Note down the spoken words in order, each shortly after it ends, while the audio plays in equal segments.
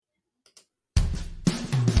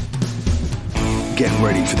Get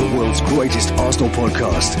ready for the world's greatest Arsenal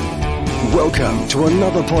podcast. Welcome to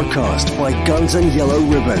another podcast by Guns and Yellow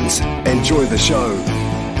Ribbons. Enjoy the show.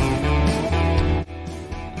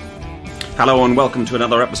 Hello and welcome to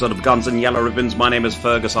another episode of Guns and Yellow Ribbons. My name is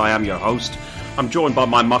Fergus, I am your host. I'm joined by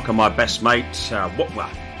my mucker, my best mate,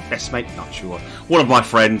 best mate, not sure, one of my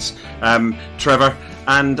friends, Trevor,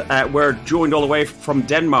 and we're joined all the way from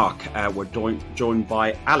Denmark. We're joined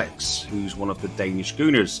by Alex, who's one of the Danish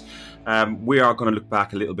Gooners. We are going to look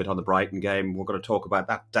back a little bit on the Brighton game. We're going to talk about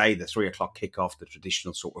that day, the 3 o'clock kickoff, the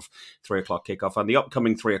traditional sort of 3 o'clock kickoff, and the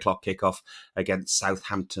upcoming 3 o'clock kickoff against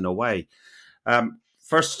Southampton away.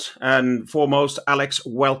 First and foremost, Alex,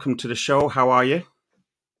 welcome to the show. How are you?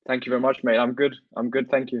 Thank you very much, mate. I'm good.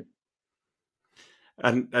 Thank you.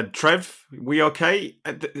 And Trev, we okay?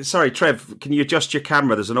 Sorry, Trev, can you adjust your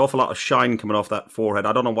camera? There's an awful lot of shine coming off that forehead.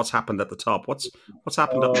 I don't know what's happened at the top. What's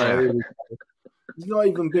happened up there? He's not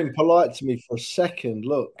even been polite to me for a second.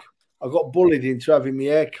 Look, I got bullied into having my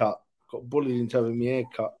hair cut.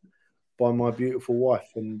 By my beautiful wife,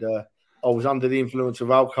 and I was under the influence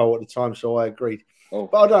of alcohol at the time, so I agreed. Oh.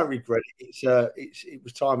 But I don't regret it. It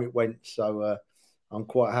was time it went, so I'm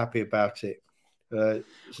quite happy about it.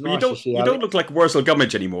 It's nice to see you don't look like Wurzel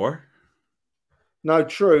Gummidge anymore. No,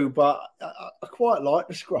 true, but I quite like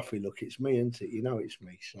the scruffy look. It's me, isn't it? You know it's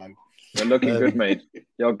me. So you're looking good, mate.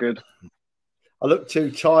 You're good. I look too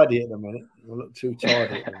tidy at the minute.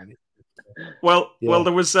 Well,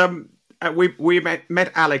 there was we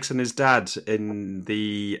met Alex and his dad in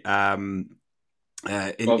the in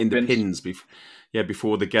the pins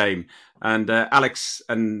before the game, and Alex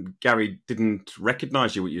and Gary didn't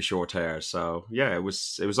recognise you with your short hair. So yeah, it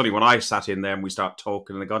was only when I sat in there and we start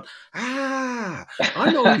talking and they gone,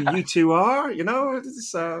 I know who you two are, you know.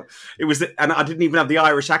 So it was, and I didn't even have the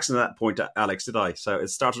Irish accent at that point, Alex, did I? So it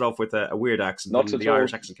started off with a weird accent, and the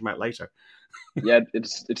Irish accent came out later. Yeah,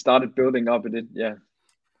 it started building up. It did, yeah.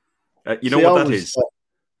 You know what that is?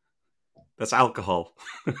 That's alcohol.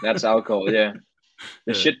 That's alcohol, yeah.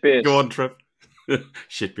 The shit beers. Go on, Trev.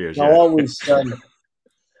 Shit beers. No, yeah.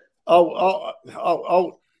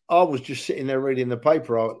 I was just sitting there reading the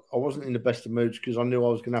paper. I wasn't in the best of moods because I knew I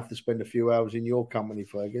was going to have to spend a few hours in your company,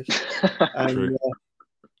 Fergus. And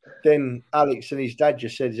then Alex and his dad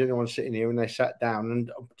just said, "Is anyone sitting here?" And they sat down.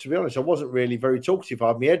 And to be honest, I wasn't really very talkative. I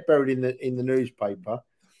had my head buried in the newspaper,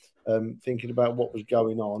 thinking about what was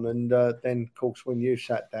going on. And then, of course, when you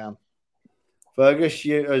sat down, Fergus,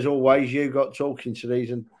 you, as always, you got talking to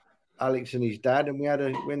these and Alex and his dad, and we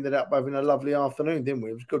ended up having a lovely afternoon, didn't we?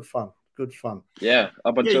 It was good fun. Yeah,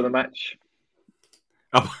 up until the match.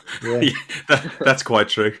 Oh, yeah. That's quite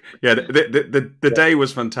true. Yeah, the day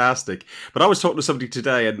was fantastic. But I was talking to somebody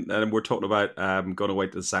today, and we're talking about going away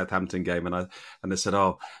to the Southampton game, and they said,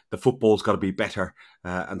 "Oh, the football's got to be better,"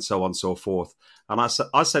 and so on and so forth. And I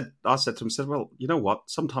said to him, "Well, you know what?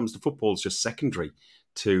 Sometimes the football's just secondary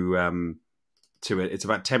to it. It's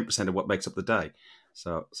about 10% of what makes up the day."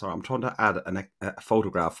 So I'm trying to add a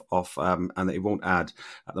photograph of, and it won't add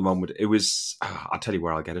at the moment. It was, I'll tell you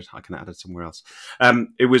where I'll get it. I can add it somewhere else.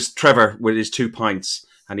 It was Trevor with his 2 pints,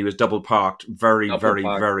 and he was double parked very early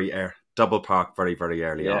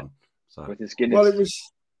on. So with his Guinness. Well,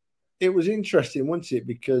 it was interesting, wasn't it?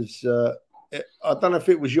 Because I don't know if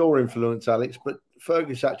it was your influence, Alex, but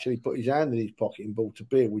Fergus actually put his hand in his pocket and bought a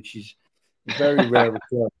beer, which is very rare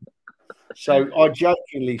occurrence. So I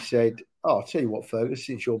jokingly said, I'll tell you what, Fergus,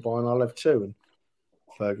 since you're buying, I'll have 2. And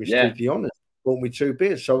Fergus did the honours, bought me 2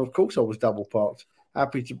 beers. So, of course, I was double parked.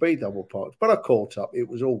 Happy to be double parked. But I caught up. It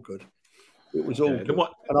was all good. Good. And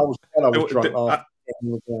I was drunk after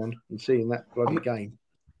getting the ground and seeing that bloody game.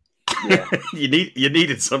 Yeah. you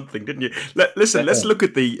needed something, didn't you? Listen, let's look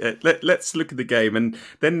at the game, and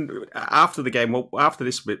then after the game, after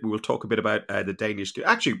this bit, we will talk a bit about the Danish.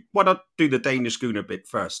 Actually, why not do the Danish Gooner bit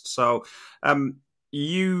first? So,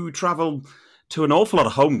 you travel to an awful lot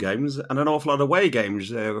of home games and an awful lot of away games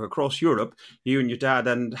across Europe. You and your dad,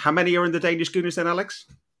 and how many are in the Danish Gooners then, Alex?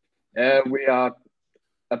 We are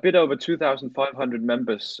a bit over 2,500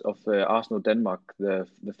 members of Arsenal Denmark, the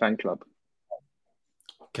fan club.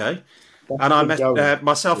 Okay. And I met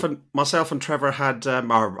myself and Trevor had,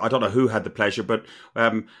 or I don't know who had the pleasure, but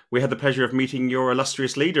we had the pleasure of meeting your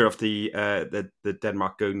illustrious leader of the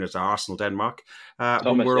Denmark Gooners, Arsenal Denmark,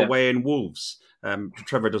 when we were away in Wolves.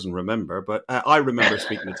 Trevor doesn't remember, but I remember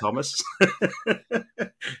speaking to Thomas.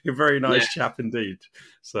 A very nice chap indeed.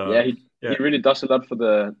 So he really does a lot for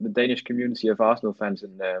the Danish community of Arsenal fans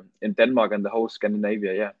in Denmark and the whole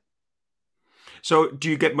Scandinavia. Yeah. So, do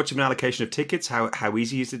you get much of an allocation of tickets? How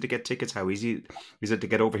easy is it to get tickets? How easy is it to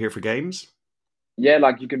get over here for games? Yeah,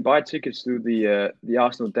 like you can buy tickets through the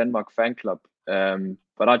Arsenal Denmark fan club,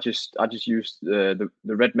 But I just used the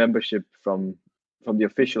red membership from the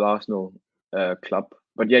official Arsenal club.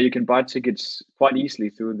 But yeah, you can buy tickets quite easily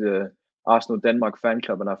through the Arsenal Denmark fan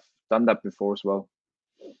club, and I've done that before as well.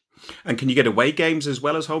 And can you get away games as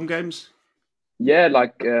well as home games? Yeah,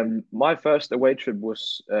 like my first away trip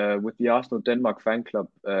was with the Arsenal Denmark fan club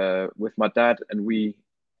with my dad, and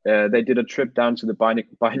they did a trip down to the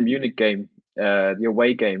Bayern Munich game, the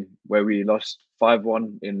away game, where we lost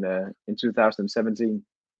 5-1 in 2017.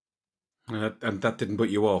 And that didn't put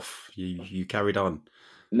you off. You carried on.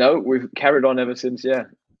 No, we've carried on ever since. Yeah,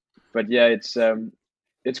 but yeah, it's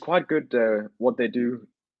quite good what they do,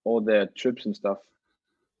 all their trips and stuff.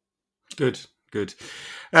 Good.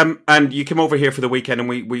 And you came over here for the weekend, and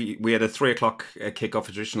we had a 3:00 kickoff,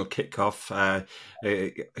 a traditional kickoff,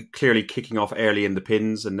 clearly kicking off early in the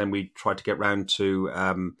pins, and then we tried to get round to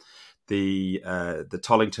the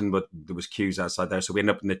Tollington, but there was queues outside there, so we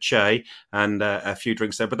ended up in the Che and a few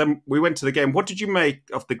drinks there. But then we went to the game. What did you make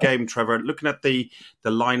of the game, Trevor? Looking at the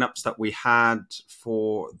lineups that we had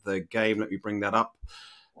for the game, let me bring that up.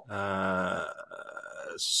 And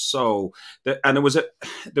there was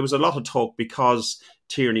a lot of talk because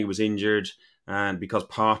Tierney was injured and because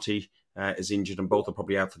Partey is injured, and both are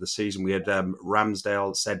probably out for the season. We had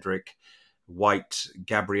Ramsdale, Cedric, White,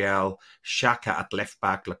 Gabriel, Xhaka at left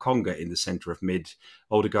back, Lokonga in the centre of mid,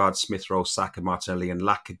 Odegaard, Smith Rowe, Saka, Martinelli, and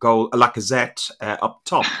Lacazette up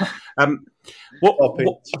top.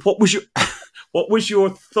 What was your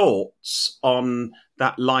thoughts on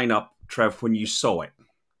that lineup, Trev, when you saw it?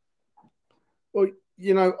 Well,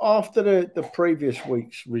 after the previous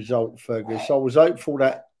week's result, Fergus, I was hopeful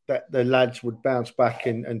that the lads would bounce back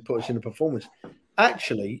and put us in a performance.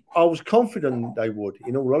 Actually, I was confident they would,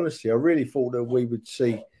 in all honesty. I really thought that we would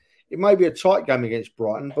see, it may be a tight game against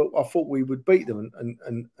Brighton, but I thought we would beat them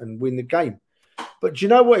and win the game. But do you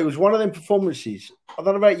know what? It was one of them performances. I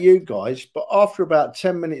don't know about you guys, but after about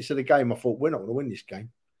 10 minutes of the game, I thought, we're not going to win this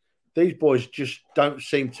game. These boys just don't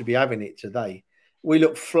seem to be having it today. We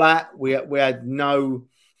looked flat. We had no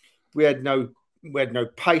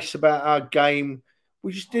pace about our game.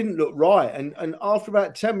 We just didn't look right. And after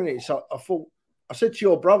about 10 minutes, I thought, I said to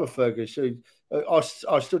your brother Fergus, who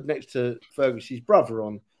I stood next to Fergus's brother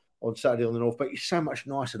on Saturday on the North, but he's so much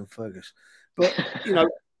nicer than Fergus. But I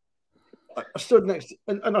stood next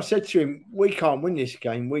and I said to him, we can't win this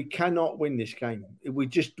game. We cannot win this game.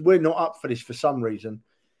 We're not up for this for some reason.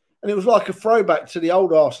 And it was like a throwback to the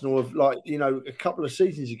old Arsenal of a couple of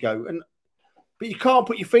seasons ago. But you can't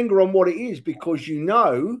put your finger on what it is, because you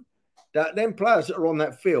know that them players that are on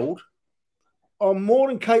that field are more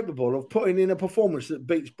than capable of putting in a performance that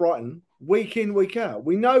beats Brighton week in, week out.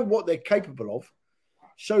 We know what they're capable of.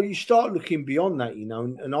 So you start looking beyond that,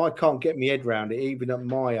 and I can't get my head around it, even at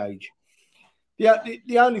my age.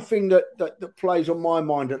 The only thing that plays on my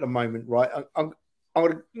mind at the moment, right?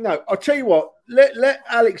 I'll tell you what, let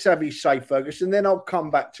Alex have his say, Fergus, and then I'll come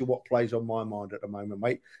back to what plays on my mind at the moment,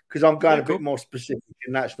 mate, because I'm going a bit more specific,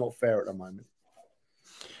 and that's not fair at the moment.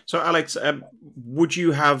 So, Alex, would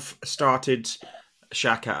you have started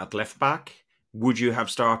Xhaka at left back? Would you have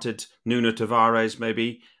started Nuno Tavares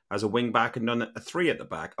maybe as a wing back and done a 3 at the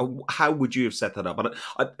back? How would you have set that up? And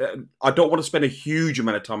I don't want to spend a huge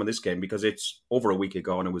amount of time on this game because it's over a week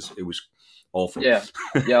ago and it was awful. Yeah.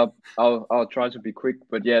 I'll try to be quick,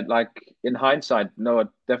 but yeah, like in hindsight, no, I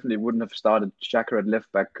definitely wouldn't have started Xhaka at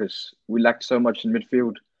left back because we lacked so much in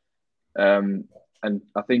midfield. And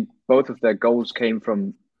I think both of their goals came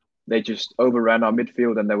from they just overran our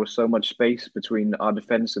midfield, and there was so much space between our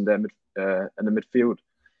defense and the midfield.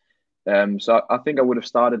 So I think I would have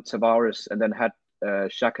started Tavares and then had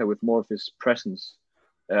Xhaka with more of his presence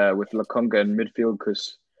with Lokonga in midfield,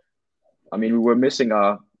 because we were missing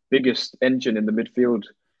our biggest engine in the midfield,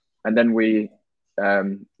 and then we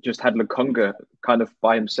just had Lokonga kind of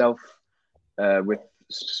by himself with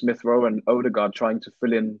Smith Rowe and Odegaard trying to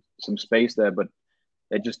fill in some space there, but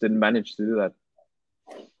they just didn't manage to do that.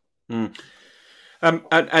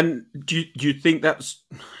 And do you think that's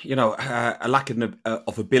a lack of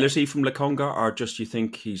ability from Lokonga, or just you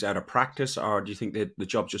think he's out of practice, or do you think that the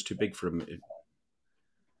job's just too big for him?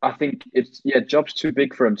 I think job's too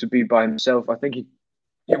big for him to be by himself. I think it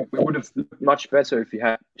would have looked much better if he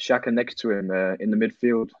had Xhaka next to him in the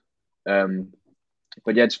midfield.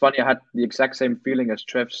 But yeah, it's funny. I had the exact same feeling as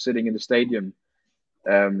Trev sitting in the stadium.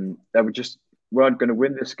 That we just weren't going to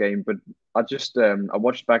win this game. But I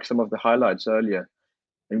watched back some of the highlights earlier,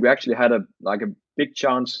 and we actually had a big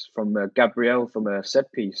chance from Gabriel from a set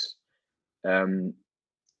piece. And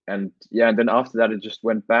then after that, it just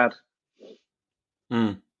went bad.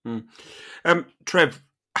 Trev,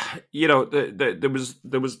 there was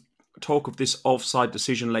talk of this offside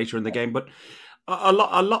decision later in the game, but a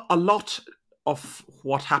lot of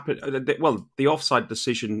what happened. Well, the offside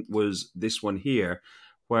decision was this one here,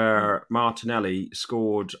 where Martinelli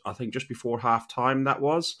scored, I think, just before half time. That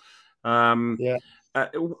was. Yeah.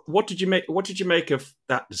 What did you make? What did you make of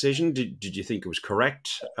that decision? Did you think it was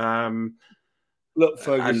correct? Look,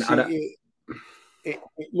 Fergus, it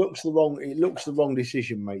looks the wrong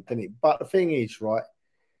decision, mate, doesn't it? But the thing is,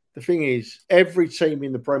 every team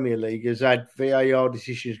in the Premier League has had VAR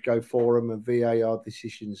decisions go for them and VAR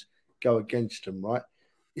decisions go against them, right?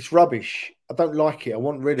 It's rubbish. I don't like it. I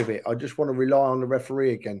want rid of it. I just want to rely on the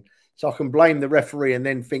referee again, so I can blame the referee and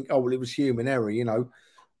then think, oh well, it was human error. You know,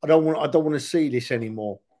 I don't want to see this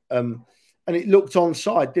anymore. And it looked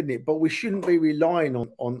onside, didn't it? But we shouldn't be relying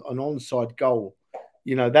on an onside goal.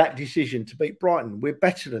 You know, that decision to beat Brighton. We're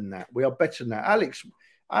better than that. We are better than that. Alex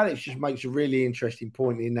just makes a really interesting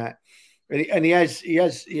point in that, and he has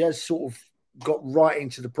sort of got right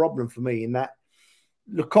into the problem for me in that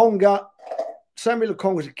Samuel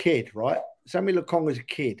Lokonga's a kid, right?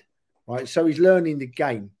 So he's learning the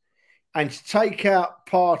game, and to take out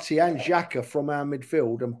Partey and Xhaka from our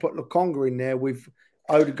midfield and put Lokonga in there with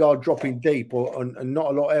Odegaard dropping deep and not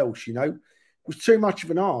a lot else, you know, was too much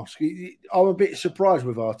of an ask. I'm a bit surprised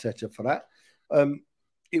with Arteta for that.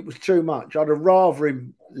 It was too much. I'd have rather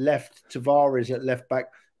him left Tavares at left back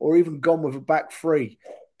or even gone with a back three,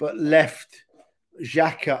 but left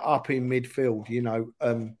Xhaka up in midfield, you know,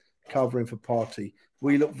 covering for Partey.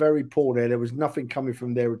 We looked very poor there. There was nothing coming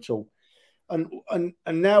from there at all. And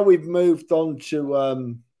now we've moved on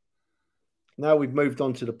to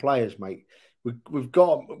the players, mate. We've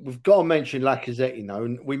got to mention Lacazette, you know,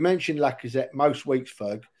 and we mention Lacazette most weeks,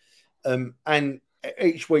 Ferg. And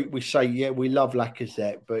each week we say, yeah, we love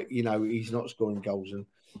Lacazette, but, you know, he's not scoring goals. And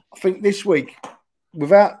I think this week,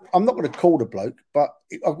 I'm not going to call the bloke, but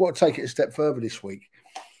I've got to take it a step further this week.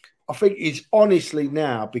 I think he's honestly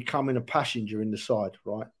now becoming a passenger in the side,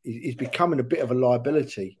 right? He's becoming a bit of a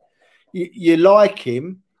liability. You like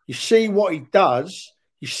him, you see what he does,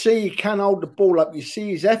 you see he can hold the ball up, you see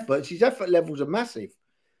his efforts. His effort levels are massive.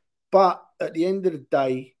 But at the end of the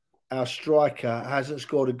day, our striker hasn't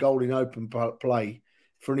scored a goal in open play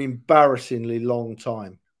for an embarrassingly long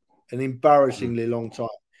time. And it's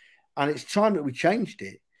time that we changed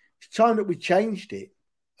it.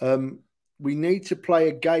 We need to play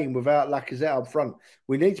a game without Lacazette up front.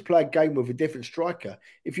 We need to play a game with a different striker.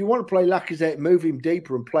 If you want to play Lacazette, move him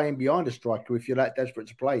deeper and play him behind a striker if you're that desperate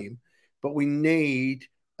to play him. But we need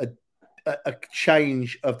a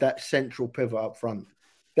change of that central pivot up front.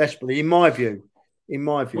 Desperately, in my view.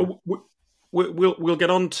 We'll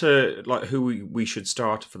get on to like who we should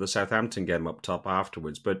start for the Southampton game up top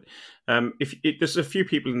afterwards. But there's a few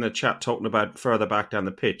people in the chat talking about further back down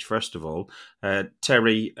the pitch. First of all,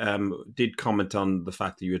 Terry did comment on the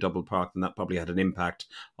fact that you were double parked, and that probably had an impact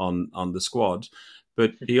on the squad.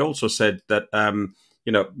 But he also said that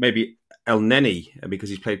maybe El Neni, because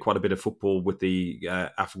he's played quite a bit of football with the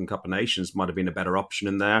African Cup of Nations, might have been a better option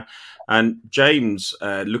in there. And James,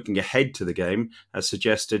 looking ahead to the game, has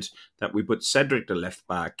suggested that we put Cedric at left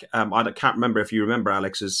back. I can't remember if you remember,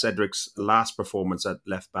 Alex, Cedric's last performance at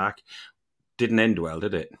left back didn't end well,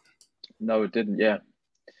 did it? No, it didn't. Yeah,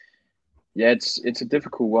 it's a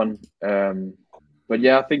difficult one. But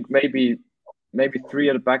yeah, I think maybe three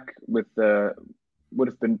at the back with would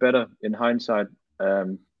have been better in hindsight.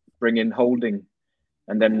 Bring in Holding,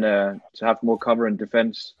 and then to have more cover in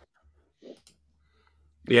defence.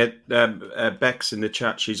 Yeah, Beck's in the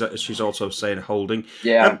chat. She's also saying Holding.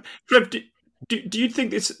 Yeah, Trev, do you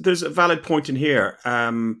think there's a valid point in here?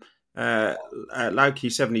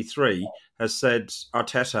 Lauki73 has said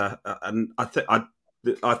Arteta, and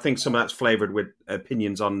I think some of that's flavoured with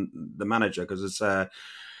opinions on the manager because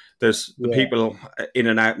there's the people in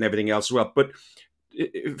and out and everything else as well. But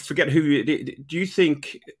forget who. Do you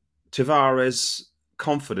think Tavares'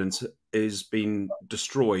 confidence is being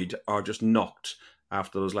destroyed or just knocked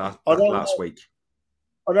after those last week?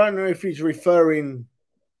 I don't know if he's referring.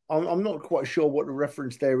 I'm not quite sure what the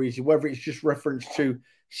reference there is. Whether it's just reference to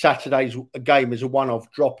Saturday's game as a one-off,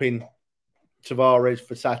 dropping Tavares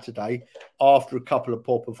for Saturday after a couple of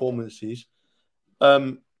poor performances.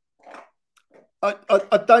 I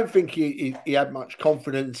don't think he had much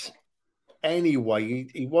confidence. Anyway,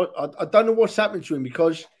 I don't know what's happened to him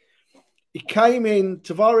because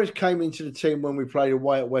Tavares came into the team when we played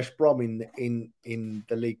away at West Brom in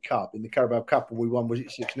the League Cup, in the Carabao Cup, and we won, was it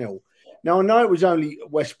 6-0? Now, I know it was only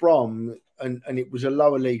West Brom and it was a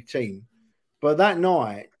lower league team, but that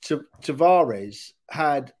night, Tavares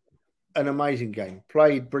had an amazing game,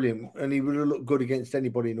 played brilliant, and he would have looked good against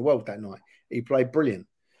anybody in the world that night. He played brilliant.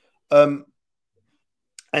 And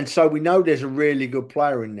so we know there's a really good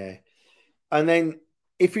player in there. And then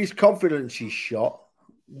if his confidence is shot,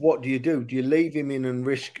 what do you do? Do you leave him in and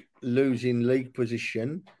risk losing league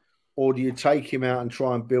position? Or do you take him out and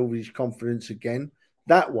try and build his confidence again?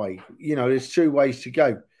 That way, there's two ways to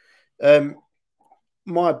go. I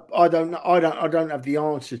don't have the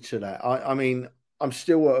answer to that. I mean, I'm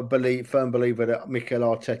still a firm believer that Mikel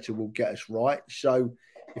Arteta will get us right. So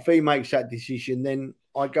if he makes that decision, then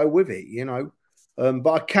I go with it,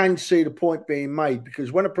 But I can see the point being made,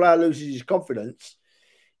 because when a player loses his confidence,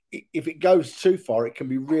 if it goes too far, it can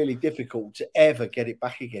be really difficult to ever get it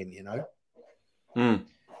back again,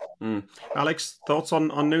 Alex, thoughts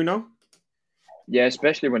on Nuno? Yeah,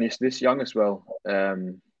 especially when he's this young as well.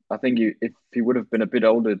 I think if he would have been a bit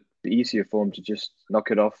older, it'd be easier for him to just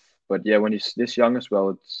knock it off. But yeah, when he's this young as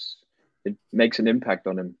well, it makes an impact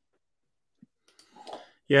on him.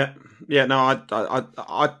 Yeah. No,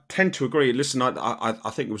 I tend to agree. Listen,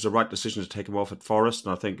 I think it was the right decision to take him off at Forest,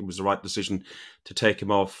 and I think it was the right decision to take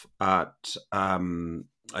him off at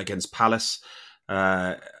against Palace.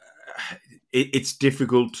 It's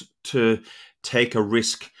difficult to take a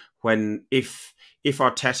risk when if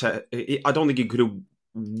Arteta, I don't think he could have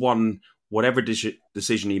won whatever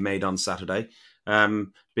decision he made on Saturday,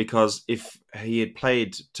 because if he had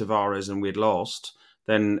played Tavares and we had lost,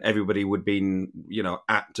 then everybody would have been,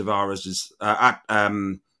 at Tavares's at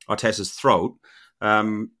Arteta's throat.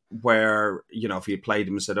 Where if he had played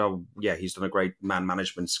him and said, "Oh yeah, he's done a great man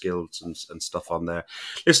management skills and stuff on there."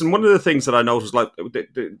 Listen, one of the things that I noticed, like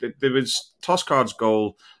there was Toscard's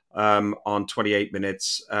goal on 28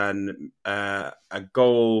 minutes, and a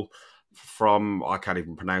goal from, I can't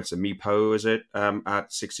even pronounce it, Mipo, is it,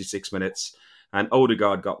 at 66 minutes, and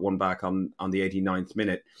Odegaard got one back on the 89th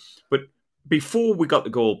minute. But before we got the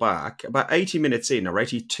goal back, about 80 minutes in, or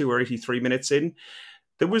 82 or 83 minutes in,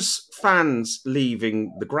 there was fans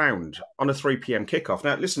leaving the ground on a 3 p.m. kickoff.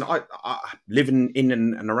 Now, listen, I living in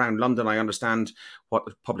and around London, I understand what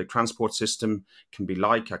the public transport system can be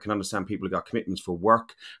like. I can understand people who got commitments for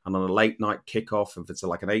work, and on a late night kickoff, if it's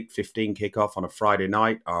like an 8:15 kickoff on a Friday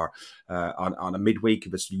night, or on a midweek,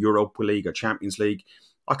 if it's Europa League or Champions League,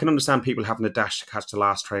 I can understand people having to dash to catch the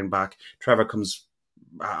last train back. Trevor comes,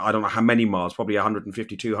 I don't know how many miles, probably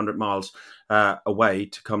 150, 200 miles away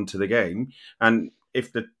to come to the game. And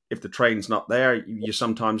if the train's not there, you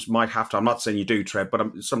sometimes might have to. I'm not saying you do, Trev,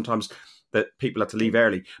 but sometimes that people have to leave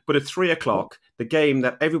early. But at 3 o'clock, the game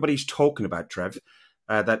that everybody's talking about, Trev,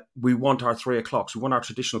 that we want our 3 o'clocks, we want our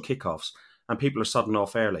traditional kickoffs, and people are sudden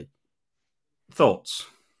off early. Thoughts?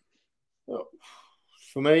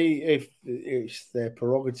 For me, if it's their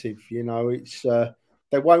prerogative, it's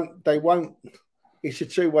they won't. It's a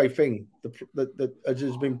two-way thing. As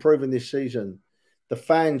has been proven this season, the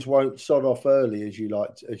fans won't sod off early, as you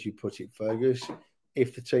put it, Fergus,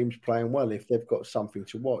 if the team's playing well, if they've got something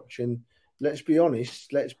to watch. And let's be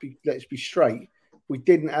honest, let's be straight. We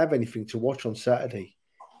didn't have anything to watch on Saturday.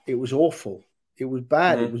 It was awful. It was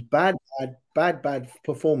bad. Mm-hmm. It was bad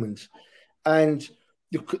performance. And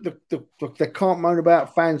they can't moan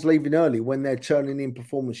about fans leaving early when they're turning in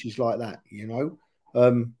performances like that,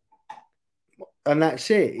 and that's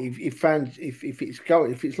it. If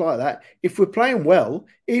it's like that, if we're playing well,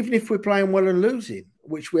 even if we're playing well and losing,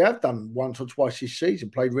 which we have done once or twice this season,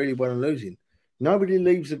 played really well and losing, nobody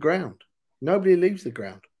leaves the ground.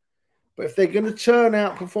 But if they're going to turn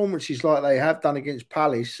out performances like they have done against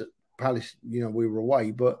Palace, we were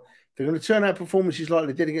away, but they're going to turn out performances like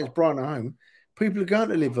they did against Brighton at home, people are going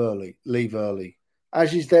to leave early,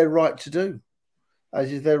 as is their right to do. I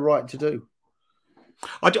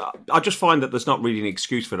just find that there's not really an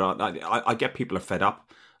excuse for that. I get people are fed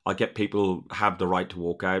up. I get people have the right to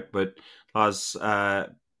walk out. But as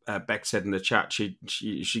Beck said in the chat, she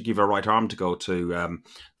give her right arm to go to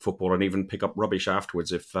football and even pick up rubbish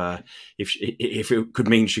afterwards if it could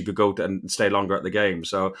mean she could go and stay longer at the game.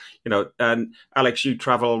 So, and Alex, you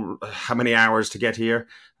travel how many hours to get here?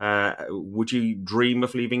 Would you dream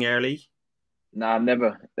of leaving early? Nah,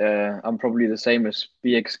 never. I'm probably the same as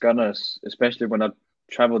BX Gunners, especially when I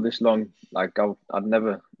travel this long. Like I'd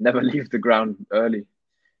never leave the ground early.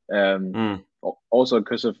 Also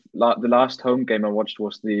because of the last home game I watched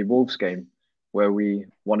was the Wolves game, where we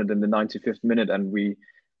won it in the 95th minute, and we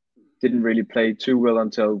didn't really play too well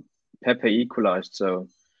until Pepe equalized. So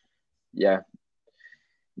yeah,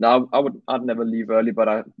 no, I'd never leave early, but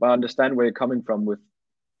I understand where you're coming from with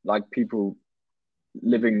like people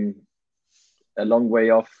living a long way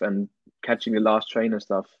off and catching the last train and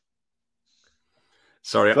stuff.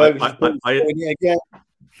 Sorry, Ferguson's put his foot in it again.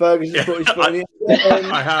 Ferguson's put his foot in it.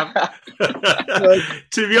 I have.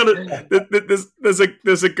 To be honest,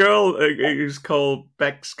 there's a girl who's called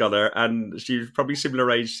Beck Scudder, and she's probably similar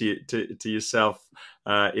age to yourself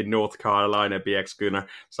in North Carolina, BX Gunner.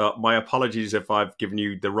 So my apologies if I've given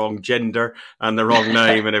you the wrong gender and the wrong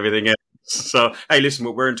name and everything else. So hey,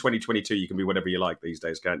 listen, we're in 2022. You can be whatever you like these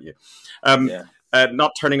days, can't you?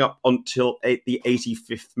 Not turning up until the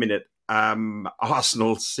 85th minute.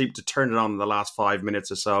 Arsenal seemed to turn it on in the last 5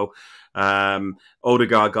 minutes or so.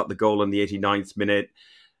 Odegaard got the goal in the 89th minute.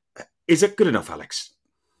 Is it good enough, Alex?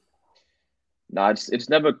 No, it's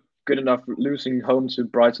never good enough losing home to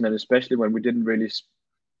Brighton, and especially when we didn't really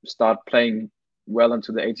start playing well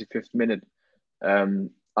until the 85th minute.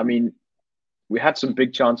 I mean, we had some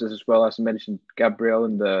big chances as well, as I mentioned, Gabriel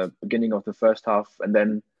in the beginning of the first half, and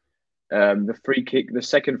then the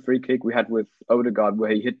second free kick we had with Odegaard,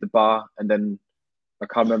 where he hit the bar, and then I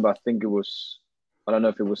can't remember. I don't know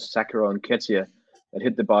if it was Saka or Nketiah that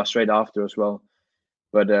hit the bar straight after as well.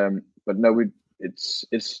 But no, it's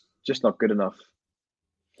just not good enough.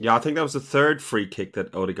 Yeah, I think that was the third free kick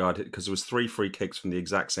that Odegaard hit, because it was 3 free kicks from the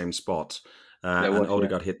exact same spot. And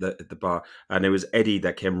Odegaard hit the bar, and it was Eddie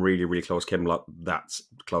that came really, really close, came that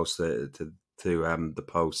close to the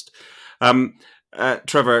post.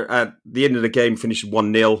 Trevor, at the end of the game finished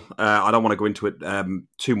 1-0. I don't want to go into it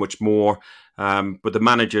too much more, but the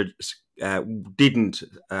manager didn't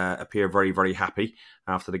appear very, very happy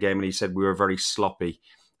after the game, and he said we were very sloppy.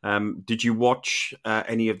 Did you watch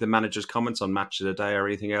any of the manager's comments on Match of the Day or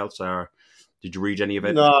anything else, or did you read any of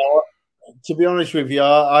it? No, to be honest with you,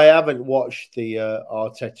 I haven't watched the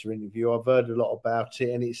Arteta interview. I've heard a lot about it,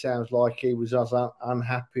 and it sounds like he was as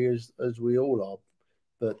unhappy as we all are.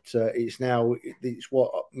 But it's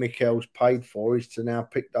what Mikel's paid for, is to now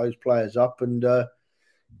pick those players up and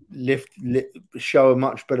show a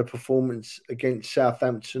much better performance against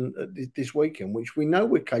Southampton this weekend, which we know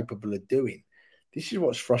we're capable of doing. This is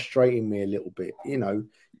what's frustrating me a little bit. You know,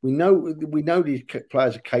 we know these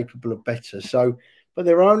players are capable of better. So, but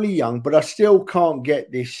they're only young. But I still can't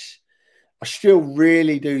get this. I still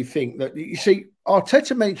really do think that, you see,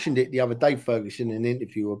 Arteta mentioned it the other day, Ferguson, in an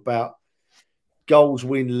interview about goals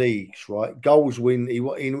win leagues, right? Goals win. He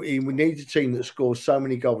needs a team that scores so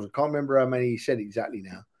many goals. I can't remember how many he said exactly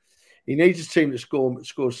now. He needs a team that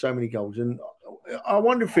scores so many goals. And I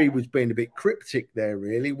wonder if he was being a bit cryptic there,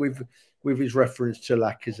 really, with his reference to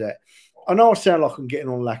Lacazette. I know I sound like I'm getting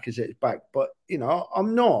on Lacazette's back, but, you know,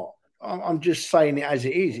 I'm not. I'm just saying it as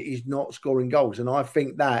it is. He's not scoring goals. And I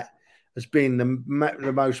think that has been the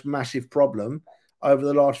most massive problem over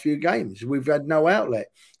the last few games. We've had no outlet.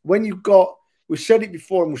 When you've got, we've said it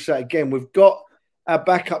before and we'll say it again, we've got our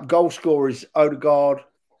backup goal scorers, Odegaard,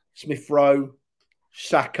 Smith Rowe,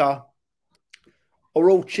 Saka, are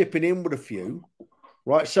all chipping in with a few,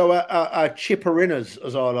 right? So our chipper-inners,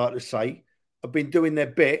 as I like to say, have been doing their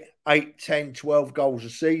bit, 8, 10, 12 goals a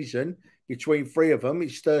season. Between 3 of them,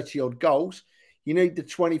 it's 30-odd goals. You need the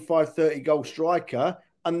 25, 30-goal striker,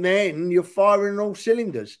 and then you're firing on all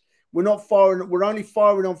cylinders. We're only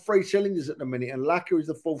firing on 3 cylinders at the minute, and Laka is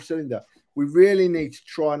the 4th cylinder. We really need to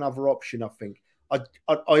try another option, I think.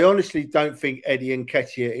 I honestly don't think Eddie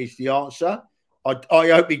Nketiah is the answer. I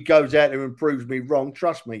hope he goes out there and proves me wrong.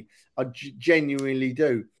 Trust me, I genuinely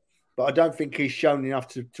do. But I don't think he's shown enough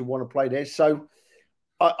to want to play there. So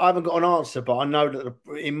I haven't got an answer, but I know that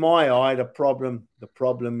in my eye, the problem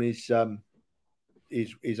is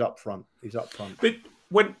up front. Is up front. But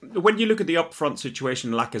when you look at the up front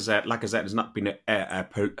situation, Lacazette has not been a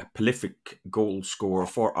prolific goal scorer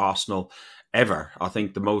for Arsenal ever. I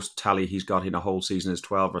think the most tally he's got in a whole season is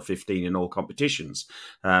 12 or 15 in all competitions.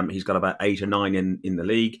 He's got about 8 or 9 in the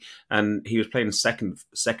league, and he was playing second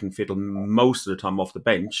fiddle most of the time off the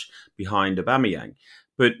bench behind Aubameyang.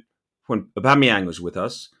 But when Aubameyang was with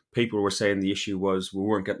us, people were saying the issue was we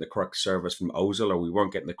weren't getting the correct service from Ozil, or we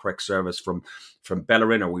weren't getting the correct service from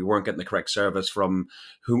Bellerin, or we weren't getting the correct service from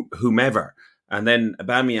whomever. And then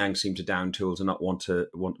Aubameyang seemed to down tools and not want to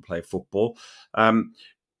play football.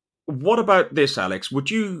 What about this, Alex?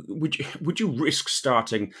 Would you risk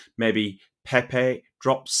starting maybe Pepe,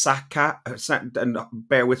 drop Saka, and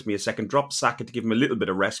bear with me a second, drop Saka to give him a little bit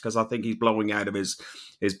of rest, because I think he's blowing out of his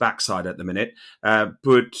backside at the minute.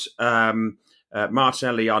 But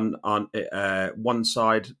Martinelli on one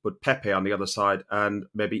side, but Pepe on the other side, and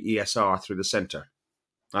maybe ESR through the centre.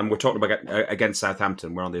 And we're talking about against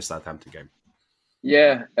Southampton. We're on this Southampton game.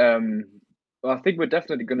 Yeah, well, I think we're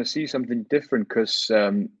definitely going to see something different, because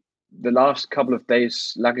the last couple of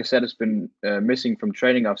days, like I said, has been missing from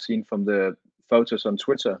training. I've seen from the photos on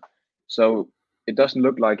Twitter. So it doesn't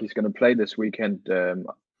look like he's going to play this weekend.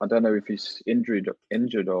 I don't know if he's injured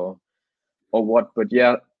or what, but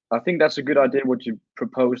yeah, I think that's a good idea what you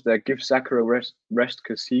proposed there. Give Saka a rest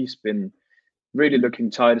because he's been really looking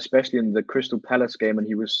tired, especially in the Crystal Palace game, and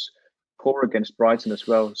he was poor against Brighton as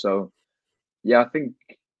well. So yeah, I think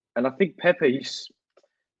Pepe,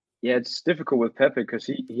 it's difficult with Pepe because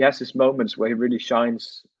he has his moments where he really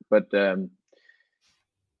shines, but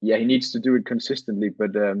he needs to do it consistently.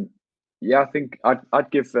 But I think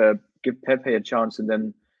I'd give Pepe a chance, and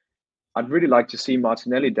then I'd really like to see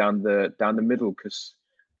Martinelli down the middle, because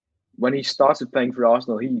when he started playing for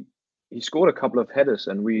Arsenal, he scored a couple of headers,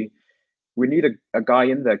 and we need a guy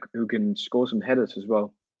in there who can score some headers as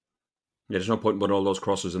well. Yeah, there's no point in putting all those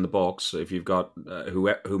crosses in the box if you've got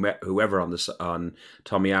whoever on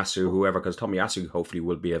Tomiyasu, whoever, because Tomiyasu hopefully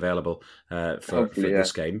will be available for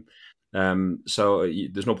this game. So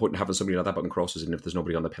there's no point in having somebody like that putting crosses in if there's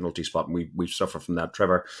nobody on the penalty spot, and we've suffered from that.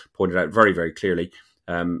 Trevor pointed out very, very clearly,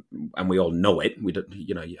 and we all know it. We don't,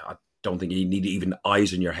 I don't think you need even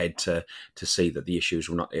eyes in your head to see that the issues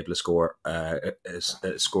were not able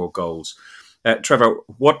to score goals. Trevor,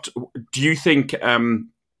 what do you think?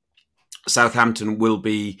 Southampton will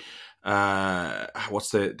be an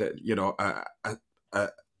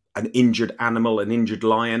injured animal, an injured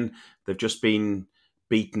lion. They've just been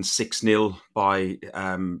beaten 6-0 by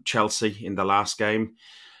Chelsea in the last game.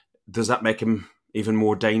 Does that make him even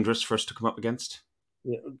more dangerous for us to come up against?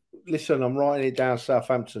 Yeah. Listen, I'm writing it down,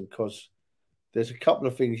 Southampton, because there's a couple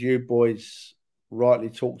of things you boys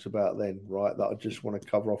rightly talked about then, right, that I just want to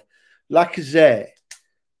cover off. Lacazette,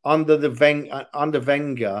 under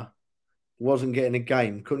Wenger, wasn't getting a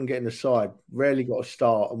game, couldn't get in the side, rarely got a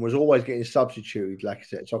start, and was always getting substituted,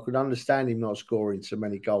 Lacazette. So I could understand him not scoring so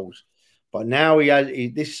many goals. But now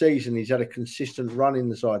this season, he's had a consistent run in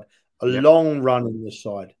the side, long run in the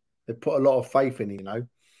side. They put a lot of faith in him,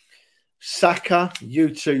 Saka,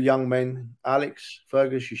 you two young men, Alex,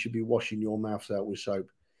 Fergus, you should be washing your mouths out with soap.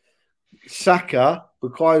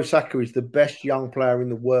 Bukayo Saka is the best young player in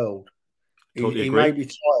the world. He may be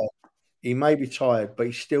tired. He may be tired, but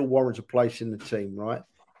he still warrants a place in the team, right?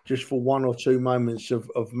 Just for one or two moments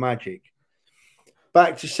of magic.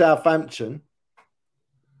 Back to Southampton.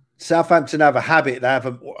 Southampton have a habit. They have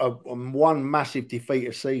a one massive defeat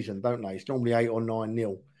a season, don't they? It's normally 8 or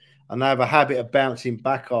 9-0. And they have a habit of bouncing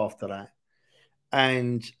back after that.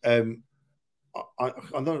 And I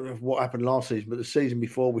don't know what happened last season, but the season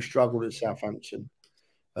before we struggled at Southampton.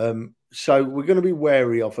 So we're going to be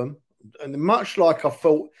wary of them. And much like I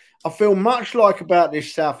feel much like about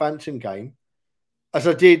this Southampton game as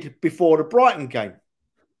I did before the Brighton game.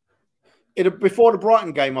 Before the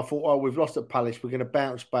Brighton game, I thought, we've lost at Palace. We're going to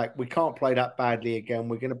bounce back. We can't play that badly again.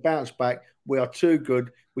 We're going to bounce back. We are too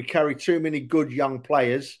good. We carry too many good young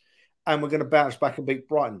players, and we're going to bounce back and beat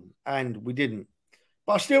Brighton. And we didn't.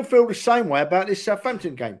 But I still feel the same way about this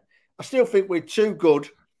Southampton game. I still think we're too good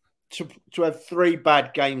to have 3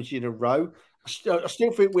 bad games in a row. I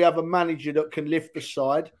still think we have a manager that can lift the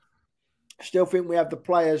side. I still think we have the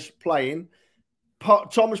players playing.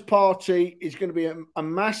 Thomas Partey is going to be a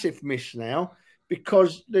massive miss now,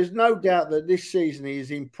 because there's no doubt that this season he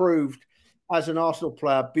has improved as an Arsenal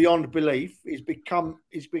player beyond belief. He's become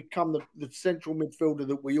the central midfielder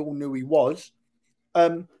that we all knew he was.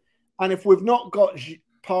 And if we've not got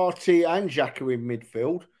Partey and Xhaka in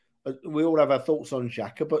midfield, we all have our thoughts on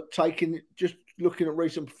Xhaka, but just looking at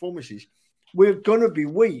recent performances, we're going to be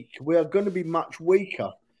weak. We are going to be much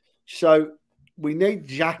weaker. So we need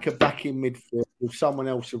Xhaka back in midfield with someone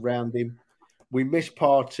else around him. We miss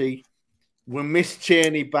Partey. We miss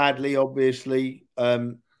Tierney badly, obviously.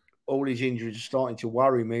 All his injuries are starting to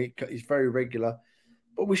worry me. It's very regular.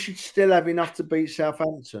 But we should still have enough to beat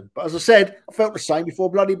Southampton. But as I said, I felt the same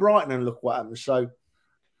before bloody Brighton, and look what happened. So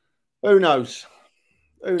who knows?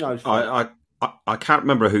 Who knows? I can't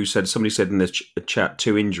remember who said. Somebody said in this chat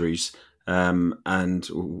 2 injuries. And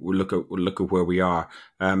we'll look at where we are.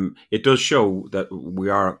 It does show that we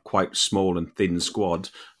are quite small and thin squad.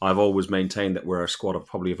 I've always maintained that we're a squad of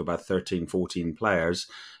probably about 13, 14 players.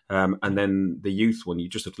 And then the youth one, you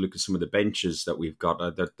just have to look at some of the benches that we've got.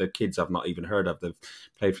 The kids I've not even heard of. They've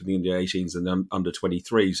played for the under 18s and under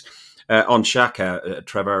 23s. On Xhaka,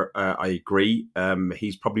 Trevor, I agree.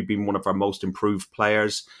 He's probably been one of our most improved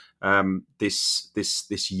players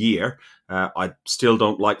this year. I still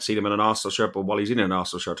don't like seeing him in an Arsenal shirt, but while he's in an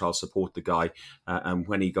Arsenal shirt, I'll support the guy. And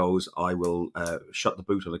when he goes, I will shut the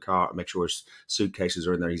boot of the car and make sure his suitcases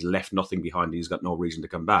are in there. He's left nothing behind. He's got no reason to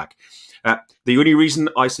come back. The only reason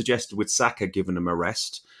I suggested with Saka giving him a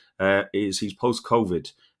rest is he's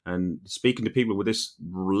post-COVID. And speaking to people with this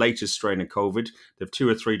latest strain of COVID, they have 2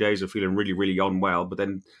 or 3 days of feeling really, really unwell, but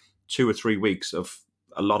then 2 or 3 weeks of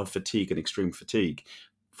a lot of fatigue and extreme fatigue.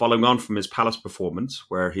 Following on from his Palace performance,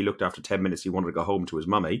 where he looked after 10 minutes, he wanted to go home to his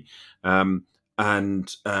mummy.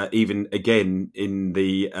 And even again in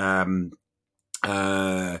the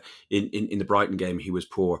in the Brighton game, he was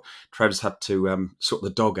poor. Trev's had to sort the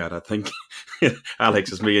dog out, I think.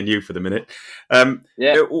 Alex, it's me and you for the minute. Go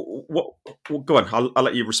on. I'll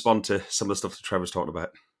let you respond to some of the stuff that Trevor's talking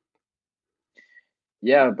about.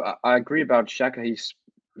 Yeah, I agree about Xhaka.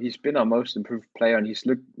 He's been our most improved player, and he's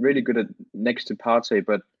looked really good next to Partey.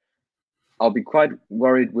 But I'll be quite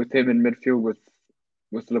worried with him in midfield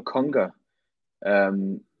with Lokonga.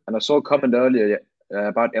 And I saw a comment earlier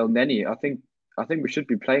about Elneny. I think we should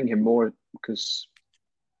be playing him more because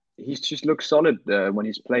he's just looked solid when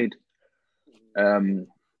he's played. And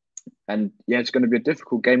yeah, it's going to be a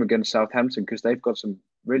difficult game against Southampton because they've got some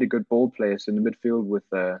really good ball players in the midfield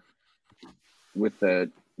with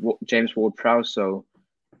James Ward-Prowse. So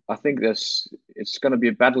I think it's going to be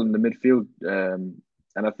a battle in the midfield,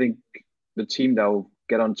 and I think the team that will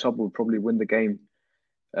get on top will probably win the game.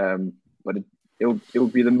 But it will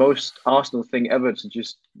be the most Arsenal thing ever to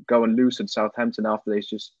just go and lose at Southampton after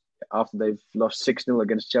they've lost 6-0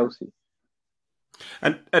 against Chelsea.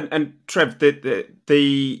 And Trev,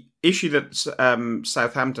 the issue that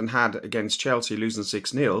Southampton had against Chelsea losing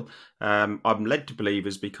 6-0, I'm led to believe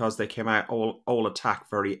is because they came out all attack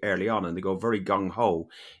very early on and they go very gung-ho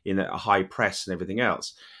in a high press and everything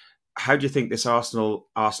else. How do you think this Arsenal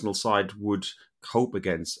side would cope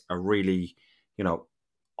against a really,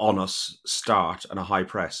 on us start and a high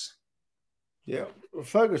press? Yeah,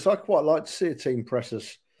 Fergus, I quite like to see a team press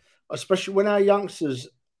us, especially when our youngsters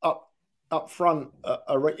up front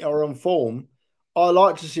are on form. I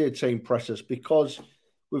like to see a team press us because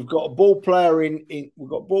we've got a ball player we've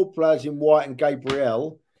got ball players in White and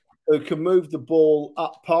Gabriel who can move the ball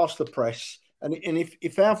up past the press. And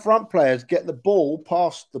if our front players get the ball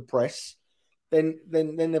past the press, then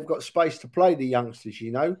they've got space to play, the youngsters,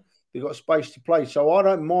 They've got space to play. So I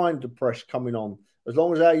don't mind the press coming on as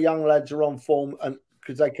long as our young lads are on form and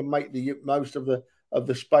because they can make the most of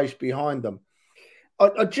the space behind them.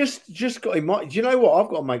 I just got in mind. Do you know what? I've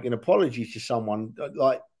got to make an apology to someone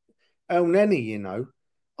like Elneny,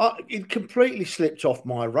 it completely slipped off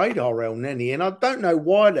my radar, Elneny, and I don't know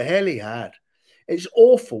why the hell he had. It's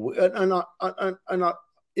awful. And I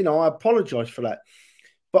apologise for that.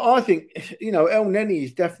 But I think, Elneny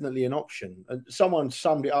is definitely an option. And someone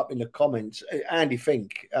summed it up in the comments. Andy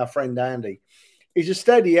Fink, our friend Andy, he's a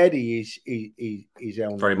steady Eddie, is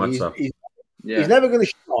Elneny. Very much so. He's never going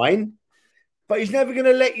to shine, but he's never going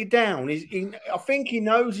to let you down. I think he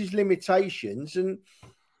knows his limitations. And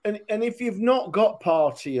if you've not got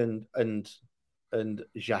Partey and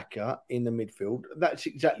Xhaka in the midfield, that's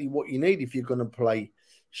exactly what you need if you're going to play,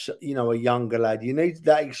 a younger lad. You need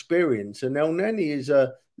that experience. And Elneny is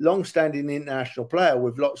a long-standing international player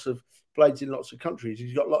with played in lots of countries.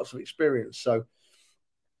 He's got lots of experience. So,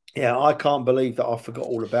 yeah, I can't believe that I forgot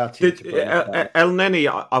all about it.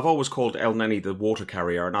 Elneny, I've always called Elneny the water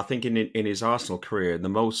carrier, and I think in his Arsenal career, the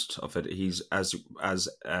most of it, he's as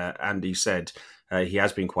Andy said, he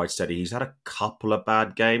has been quite steady. He's had a couple of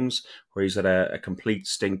bad games where he's had a complete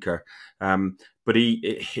stinker, but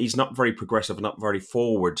he's not very progressive, not very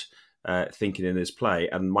forward thinking in his play.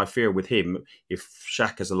 And my fear with him, if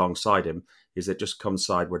Xhaka's alongside him, is it just comes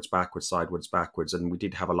sideways, backwards, and we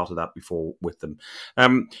did have a lot of that before with them.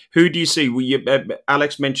 Who do you see?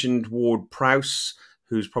 Alex mentioned Ward-Prowse,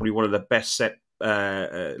 who's probably one of the best set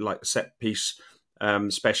piece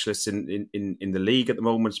specialists in the league at the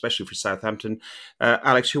moment, especially for Southampton.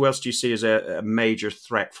 Alex, who else do you see as a major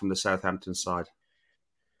threat from the Southampton side?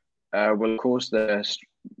 Well, of course,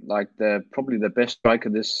 probably the best striker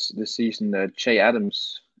this season, Che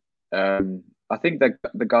Adams. I think that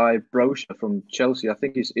the guy Brocha from Chelsea, I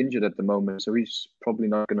think he's injured at the moment, so he's probably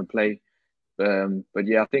not going to play. But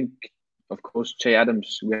yeah, I think, of course, Che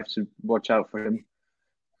Adams, we have to watch out for him.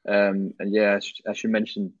 And yeah, as you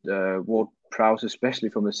mentioned, Ward-Prowse, especially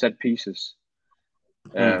from the set pieces.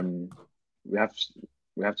 We have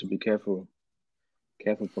to be careful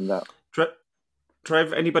from that.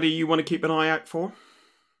 Trev, anybody you want to keep an eye out for?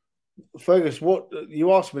 Fergus,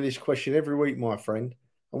 you ask me this question every week, my friend.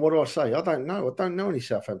 And what do I say? I don't know. I don't know any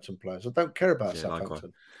Southampton players. I don't care about Southampton.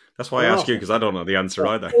 Likewise. That's why I ask you, because I don't know the answer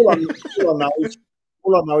either. All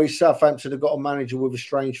I know is Southampton have got a manager with a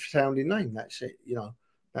strange sounding name. That's it.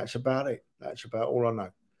 That's about it. That's about all I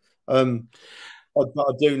know. But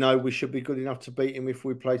I do know we should be good enough to beat him if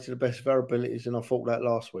we play to the best of our abilities, and I thought that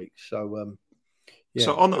last week. So, Yeah,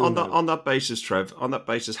 so on that basis, Trev, on that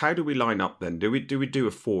basis, how do we line up then? Do we do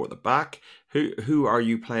a 4 at the back? Who are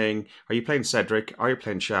you playing? Are you playing Cedric? Are you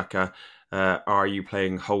playing Xhaka? Are you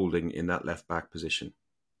playing Holding in that left back position?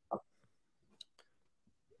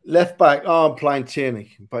 Left back, I'm playing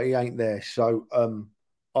Tierney, but he ain't there. So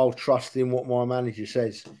I'll trust in what my manager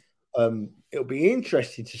says. It'll be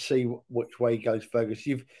interesting to see which way he goes, Fergus.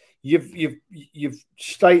 You've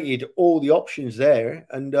stated all the options there,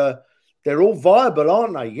 and they're all viable,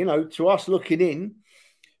 aren't they? You know, to us looking in,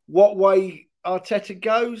 what way Arteta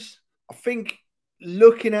goes, I think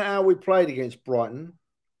looking at how we played against Brighton,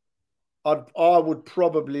 I would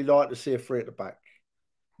probably like to see a 3 at the back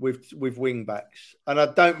with wing backs, and I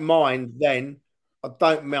don't mind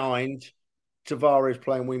Tavares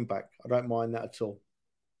playing wing back. I don't mind that at all.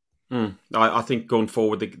 I think going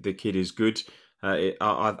forward, the kid is good.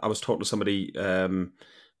 I was talking to somebody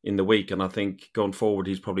in the week, and I think going forward,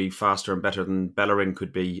 he's probably faster and better than Bellerin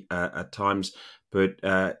could be at times. But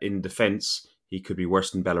in defence, he could be worse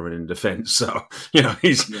than Bellerin in defence. So you know,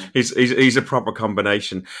 he's a proper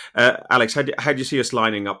combination. Alex, how do you see us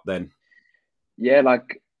lining up then? Yeah,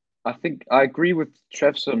 like I think I agree with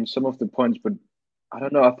Trev on some of the points, but I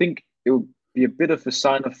don't know. I think it would be a bit of a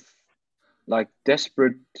sign of like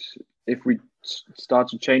desperate if we start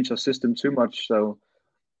to change our system too much. So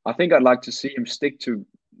I think I'd like to see him stick to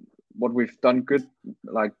what we've done good,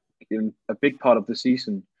 like in a big part of the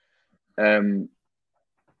season. I'd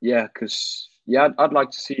like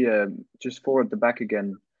to see just 4 at the back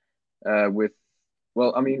again.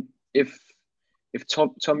 If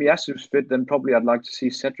Tomiyasu's fit, then probably I'd like to see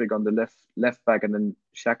Cedric on the left back, and then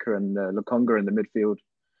Xhaka and Lokonga in the midfield.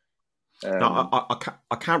 Now,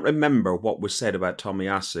 I can't remember what was said about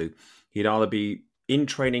Tomiyasu. He'd either be in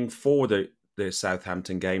training for the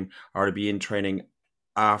Southampton game or he'd be in training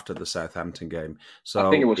after the Southampton game. So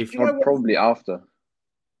I think it was probably after.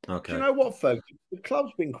 Okay. Do you know what, folks? The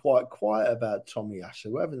club's been quite quiet about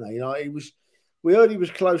Tomiyasu, haven't they? You know, we heard he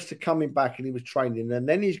was close to coming back and he was training, and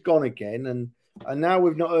then he's gone again, and now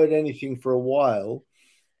we've not heard anything for a while.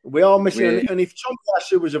 We are missing, really? And if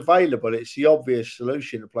Tomiyasu was available, it's the obvious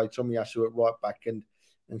solution to play Tomiyasu at right back and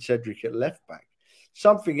Cedric at left back.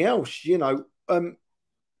 Something else, you know,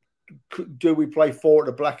 do we play 4 at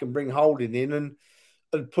the back and bring Holding in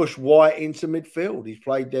and push White into midfield? He's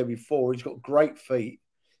played there before. He's got great feet,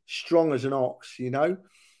 strong as an ox, you know.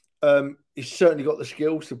 He's certainly got the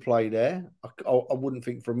skills to play there. I wouldn't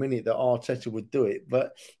think for a minute that Arteta would do it,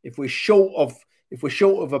 but if we're short of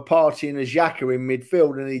a party and a Xhaka in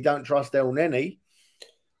midfield and he don't trust El Neni,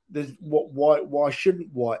 why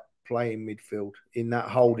shouldn't White play in midfield in that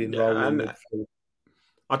holding role in midfield?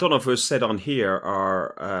 I don't know if it was said on here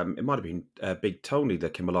or it might have been Big Tony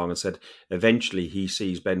that came along and said eventually he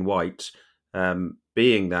sees Ben White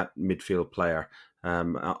being that midfield player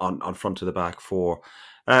on front of the back 4.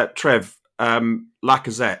 Trev,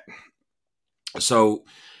 Lacazette. So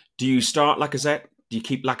do you start Lacazette? Do you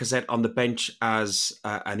keep Lacazette on the bench as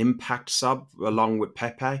an impact sub along with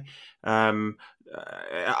Pepe? And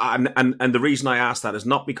the reason I ask that is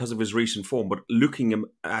not because of his recent form, but looking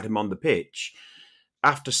at him on the pitch.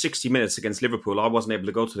 After 60 minutes against Liverpool, I wasn't able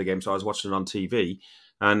to go to the game, so I was watching it on TV.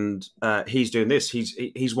 And he's doing this.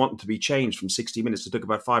 He's wanting to be changed from 60 minutes. It took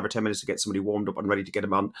about 5 or 10 minutes to get somebody warmed up and ready to get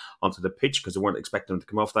him onto the pitch because they weren't expecting him to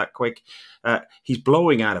come off that quick. He's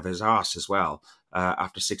blowing out of his arse as well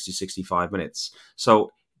after 60, 65 minutes.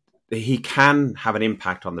 So he can have an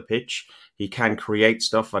impact on the pitch. He can create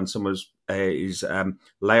stuff, and some of his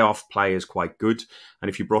layoff play is quite good. And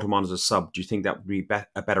if you brought him on as a sub, do you think that would be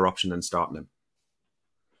a better option than starting him?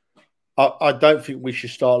 I don't think we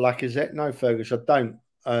should start Lacazette. No, Fergus, I don't.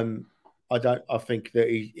 I think that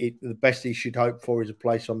the best he should hope for is a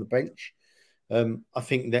place on the bench. I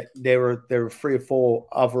think that there are 3 or 4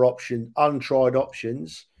 other untried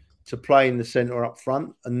options to play in the centre up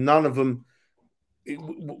front, and none of them.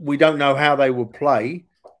 We don't know how they will play,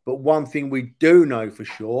 but one thing we do know for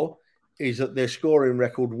sure is that their scoring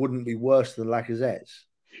record wouldn't be worse than Lacazette's.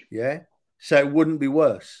 Yeah, so it wouldn't be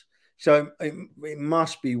worse. So it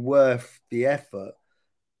must be worth the effort.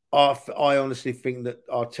 I honestly think that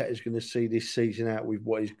Arteta is going to see this season out with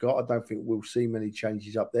what he's got. I don't think we'll see many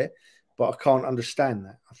changes up there, but I can't understand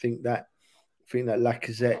that. I think that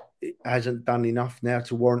Lacazette hasn't done enough now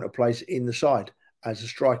to warrant a place in the side as a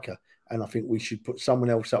striker, and I think we should put someone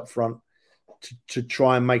else up front to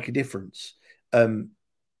try and make a difference.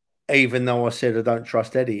 Even though I said I don't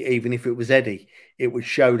trust Eddie, even if it was Eddie, it would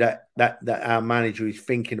show that our manager is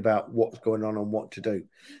thinking about what's going on and what to do.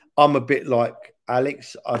 I'm a bit like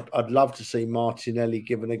Alex. I'd love to see Martinelli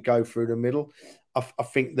given a go through the middle. I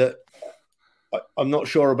think that I'm not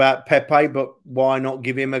sure about Pepe, but why not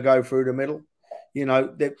give him a go through the middle? You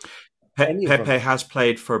know, Pepe has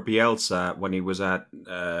played for Bielsa when he was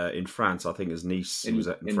in France. I think his Nice was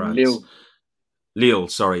in France. Lille,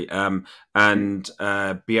 sorry. And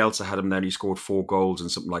Bielsa had him there and he scored 4 goals in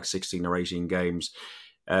something like 16 or 18 games.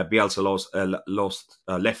 Bielsa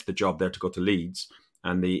left the job there to go to Leeds,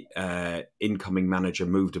 and the incoming manager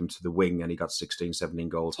moved him to the wing, and he got 16, 17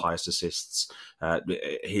 goals, highest assists.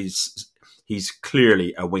 He's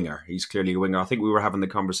clearly a winger. I think we were having the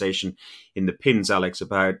conversation in the pins, Alex,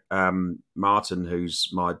 about Martin, who's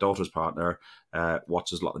my daughter's partner,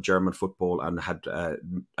 watches a lot of German football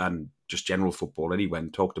and just general football anyway,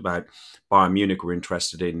 and talked about Bayern Munich were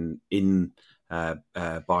interested in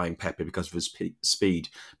buying Pepe because of his speed,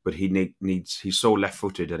 but he's so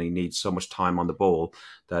left-footed and he needs so much time on the ball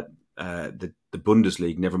that the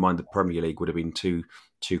Bundesliga, never mind the Premier League, would have been too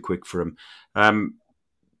quick for him.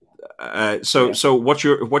 So what's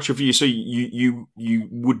your view? So you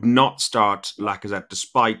would not start Lacazette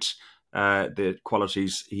despite the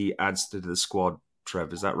qualities he adds to the squad,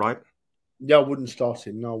 Trev, is that right? Yeah, I wouldn't start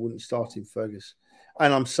him. No, I wouldn't start him, Fergus.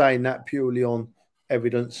 And I'm saying that purely on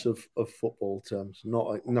evidence of football terms,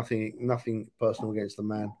 nothing personal against the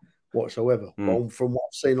man whatsoever. But from what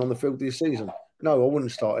I've seen on the field this season, no, I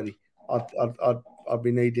wouldn't start Eddie. I'd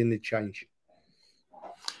be needing the change.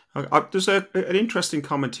 There's an interesting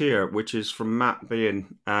comment here, which is from Matt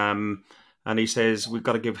Bean, and he says we've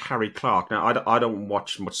got to give Harry Clarke. Now, I don't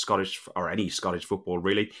watch much Scottish or any Scottish football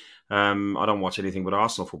really. I don't watch anything but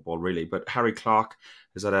Arsenal football really. But Harry Clarke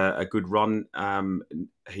has had a good run.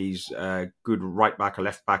 He's a good right back or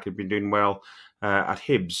left back. He's been doing well at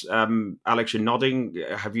Hibs. Alex, you're nodding.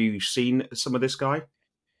 Have you seen some of this guy?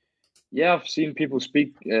 Yeah, I've seen people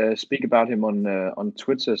speak about him on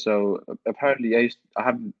Twitter. So apparently, I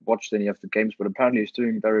haven't watched any of the games, but apparently he's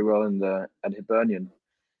doing very well at Hibernian.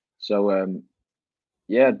 So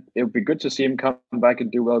yeah, it would be good to see him come back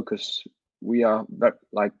and do well because we are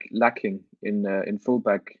lacking in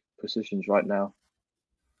fullback positions right now.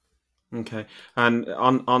 Okay, and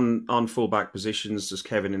on fullback positions, as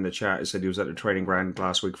Kevin in the chat has said, he was at the training ground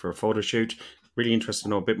last week for a photo shoot. Really interested to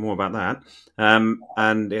know a bit more about that.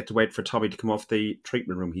 And they had to wait for Tommy to come off the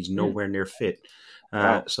treatment room. He's nowhere near fit.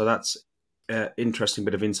 Wow. So that's interesting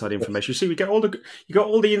bit of inside information. You see, you got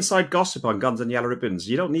all the inside gossip on Guns and Yellow Ribbons.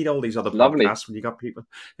 You don't need all these other podcasts when you got people.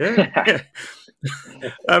 Yeah.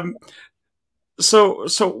 So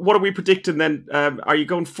what are we predicting then? Are you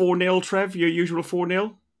going 4-0, Trev? Your usual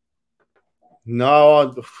 4-0?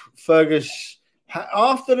 No, Fergus.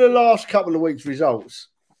 After the last couple of weeks' results,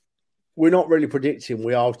 we're not really predicting.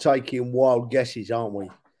 We are taking wild guesses, aren't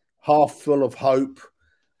we? Half full of hope,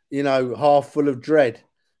 half full of dread.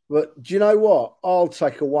 But do you know what? I'll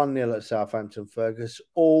take a 1-0 at Southampton, Fergus,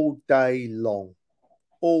 all day long.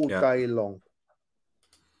 Day long.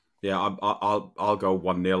 Yeah, I'll go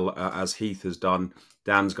 1-0 as Heath has done.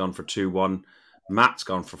 Dan's gone for 2-1. Matt's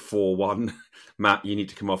gone for 4-1. Matt, you need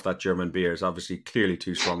to come off that German beer. It's obviously clearly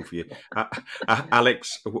too strong for you.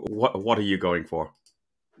 Alex, what are you going for?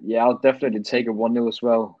 Yeah, I'll definitely take a 1-0 as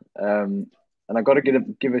well. And I got to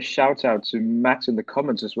give a shout out to Matt in the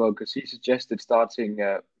comments as well because he suggested starting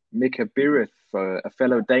Mika Biereth for a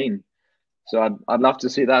fellow Dane. So I'd love to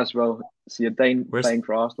see that as well. See a Dane playing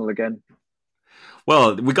for Arsenal again.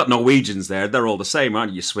 Well, we got Norwegians there. They're all the same,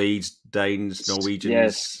 aren't you? Swedes, Danes, Norwegians.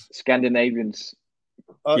 Yes, Scandinavians.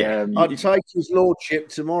 I'd take his lordship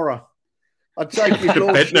tomorrow. I'd take his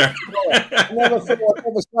lordship tomorrow. I never thought I'd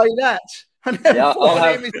ever say that.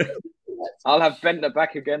 I'll have Bentner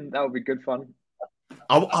back again. That would be good fun.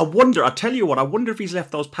 I wonder if he's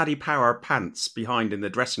left those Paddy Power pants behind in the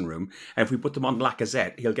dressing room, and if we put them on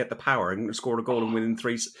Lacazette, he'll get the power and score a goal within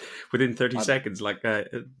 30 seconds, like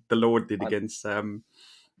the Lord did against a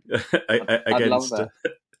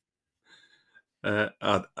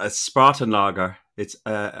Spartan Lager. It's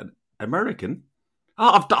American.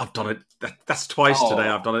 Oh, I've done it. That's twice today.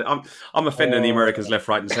 I've done it. I'm offending the Americans left,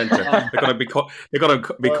 right, and centre. They're going to be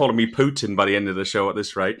calling me Putin by the end of the show at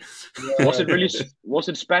this rate. Was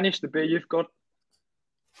it Spanish? The beer you've got?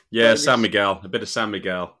 Yeah, San Miguel. A bit of San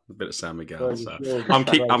Miguel. So I'm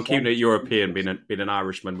keeping it European, being an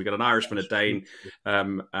Irishman. We got an Irishman, a Dane,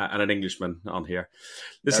 and an Englishman on here.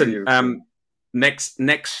 Listen,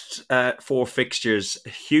 next 4 fixtures,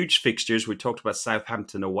 huge fixtures. We talked about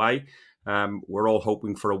Southampton away. We're all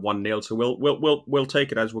hoping for a 1-0, so we'll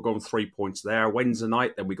take it as we're going 3 points there. Wednesday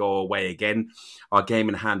night, then we go away again. Our game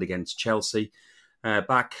in hand against Chelsea.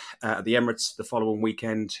 Back at the Emirates the following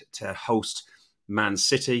weekend to host Man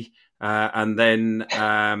City, and then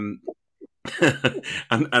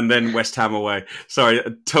and then West Ham away. Sorry,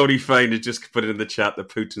 Tony Fain has just put it in the chat that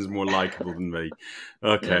Putin's more likable than me.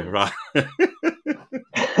 Okay, right.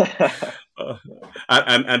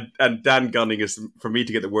 and Dan Gunning is, for me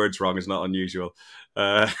to get the words wrong is not unusual.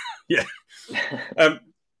 Yeah.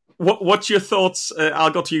 What's your thoughts?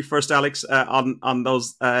 I'll go to you first, Alex, on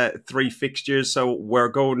those 3 fixtures. So we're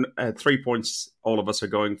going 3 points. All of us are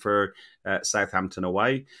going for Southampton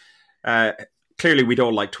away. Clearly, we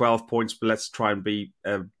don't like 12 points, but let's try and be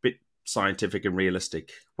a bit scientific and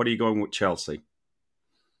realistic. What are you going with Chelsea?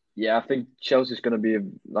 Yeah, I think Chelsea's going to be a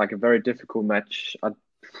very difficult match.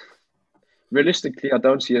 Realistically, I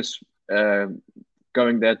don't see us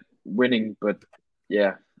going there winning, but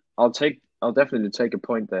yeah, I'll definitely take a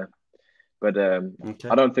point there. But okay.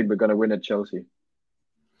 I don't think we're going to win at Chelsea.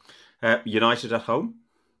 United at home?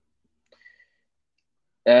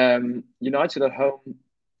 United at home.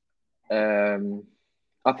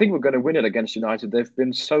 I think we're going to win it against United. They've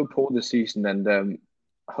been so poor this season, and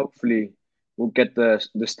hopefully we'll get the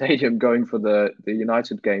stadium going for the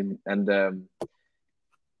United game. And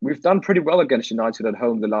we've done pretty well against United at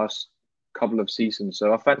home the last couple of seasons,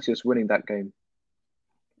 so I fancy us winning that game.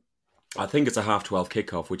 I think it's a 12:30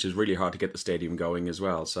 kickoff, which is really hard to get the stadium going as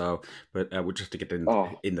well. So, but we'll just have to get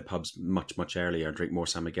in the pubs much earlier and drink more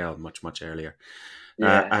San Miguel much earlier.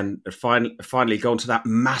 Yeah. And finally, going to that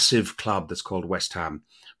massive club that's called West Ham.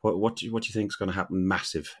 What do you think is going to happen?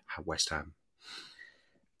 Massive West Ham.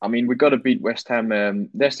 I mean, we've got to beat West Ham.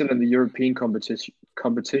 They're still in the European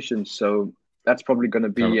competition, so that's probably going to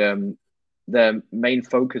be their main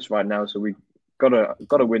focus right now. So we got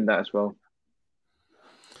to win that as well.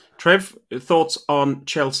 Trev, thoughts on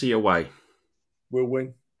Chelsea away? We'll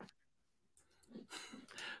win.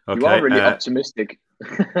 Okay, you are really optimistic.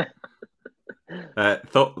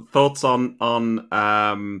 Thoughts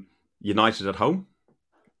on United at home?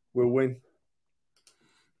 We'll win.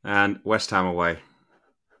 And West Ham away?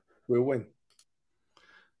 We'll win.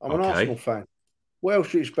 I'm an Arsenal fan. What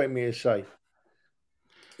else do you expect me to say?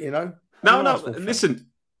 You know? No. Listen.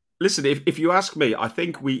 If you ask me, I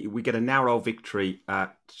think we get a narrow victory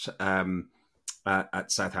at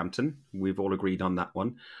Southampton. We've all agreed on that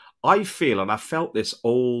one. I feel, and I've felt this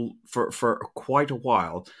all for quite a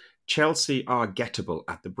while, Chelsea are gettable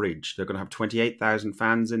at the Bridge. They're going to have 28,000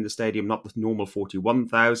 fans in the stadium, not the normal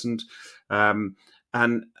 41,000. And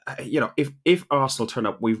if Arsenal turn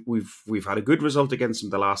up, we've had a good result against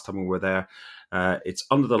them the last time we were there. It's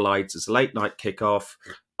under the lights. It's a late night kickoff.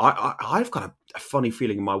 I've got a funny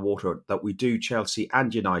feeling in my water that we do Chelsea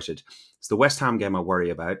and United. It's the West Ham game I worry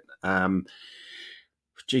about.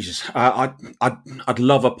 Jesus, I'd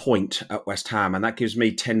love a point at West Ham, and that gives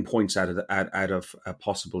me 10 points out of a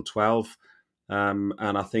possible 12. And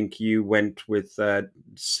I think you went with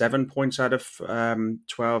 7 points out of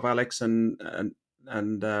 12, Alex, and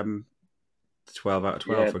 12 out of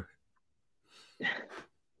 12.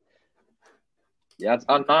 Yeah, it's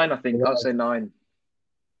 9. I think I'd say 9.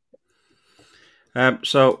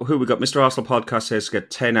 So who we got? Mr. Arsenal podcast says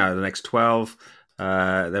get 10 out of the next 12.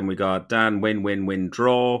 Then we got Dan, win,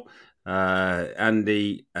 draw.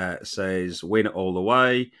 Andy says win all the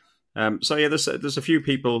way. So yeah, there's a few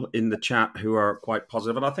people in the chat who are quite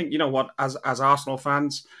positive, and I think, you know what, as Arsenal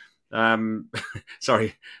fans,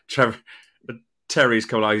 sorry, Terry's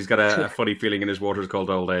coming out. He's got a funny feeling in his water. It's called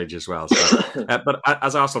old age as well. So, but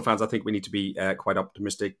as Arsenal fans, I think we need to be quite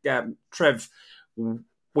optimistic. Trev,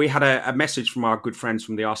 we had a message from our good friends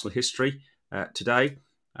from the Arsenal history today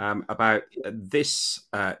about this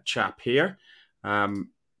chap here,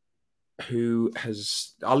 who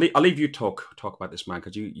has. I'll leave you talk about this man,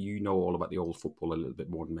 because you know all about the old football a little bit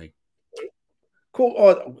more than me.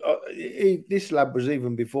 Cool. This lad was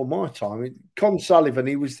even before my time. Con Sullivan.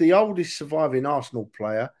 He was the oldest surviving Arsenal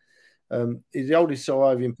player. He's the oldest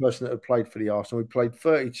surviving person that had played for the Arsenal. He played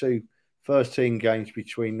 32 first-team games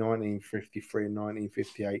between 1953 and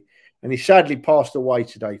 1958. And he sadly passed away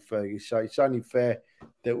today, Fergie. So it's only fair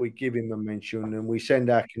that we give him a mention, and we send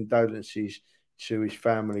our condolences to his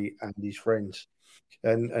family and his friends.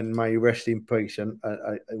 And may he rest in peace. And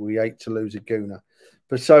we hate to lose a Gooner.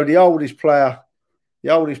 But so the oldest player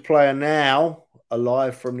now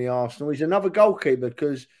alive from the Arsenal is another goalkeeper,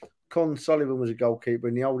 because Con Sullivan was a goalkeeper,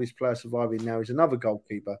 and the oldest player surviving now is another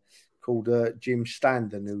goalkeeper called Jim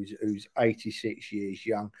Standen, who's 86 years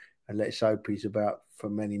young, and let's hope he's about for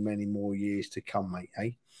many, many more years to come, mate. Eh?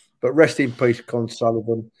 But rest in peace, Con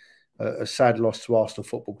Sullivan. A sad loss to Arsenal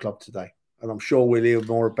Football Club today, and I'm sure we'll hear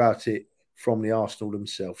more about it from the Arsenal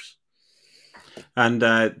themselves. And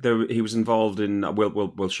he was involved in.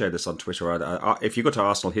 We'll share this on Twitter. If you go to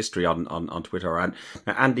Arsenal History on Twitter, and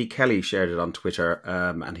Andy Kelly shared it on Twitter,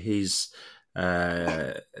 and his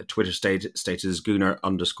Twitter status is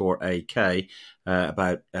Gunnar_AK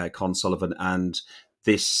about Con Sullivan and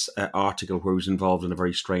this article where he was involved in a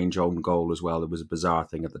very strange own goal as well. It was a bizarre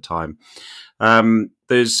thing at the time.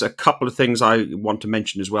 There's a couple of things I want to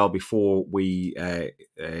mention as well before we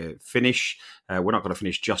finish. We're not going to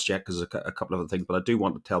finish just yet because there's a couple of other things, but I do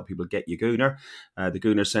want to tell people, get your Gooner. The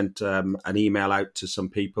Gooner sent an email out to some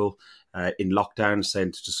people in lockdown,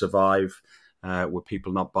 sent to survive. With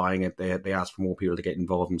people not buying it, they asked for more people to get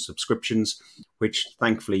involved in subscriptions, which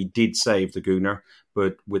thankfully did save the Gooner.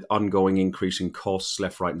 But with ongoing increasing costs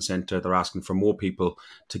left, right and centre, they're asking for more people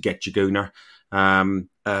to get your Gooner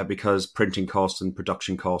because printing costs and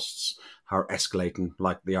production costs are escalating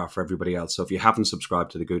like they are for everybody else. So if you haven't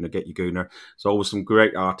subscribed to the Gooner, get your Gooner. There's always some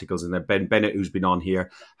great articles in there. Ben Bennett, who's been on here,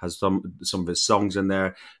 has some of his songs in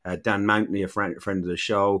there. Dan Mountney, a friend of the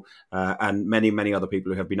show, and many other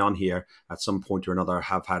people who have been on here at some point or another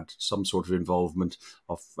have had some sort of involvement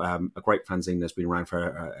of a great fanzine that's been around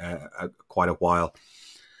for quite a while.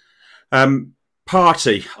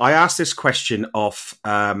 Party. I asked this question of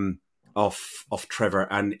Trevor,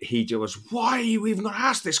 and he was, why are you even going to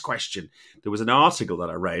ask this question? There was an article that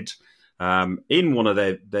I read in one of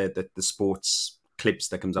the sports clips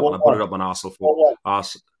that comes up, and I put it up on Arsenal for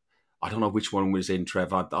Arsenal. I don't know which one was in,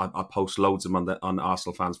 Trev. I post loads of them on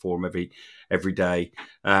Arsenal Fans Forum every day,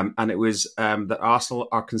 and it was that Arsenal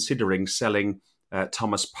are considering selling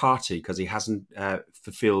Thomas Partey because he hasn't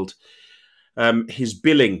fulfilled his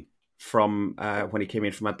billing from when he came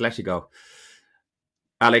in from Atletico.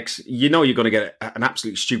 Alex, you know you're going to get an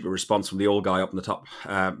absolutely stupid response from the old guy up in the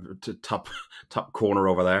top corner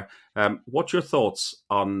over there. What's your thoughts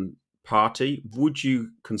on Partey? Would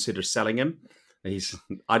you consider selling him?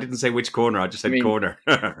 I didn't say which corner. I just said corner.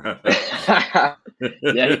 Yeah,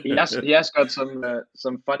 he has got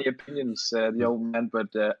some funny opinions, the old man. But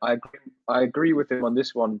I agree with him on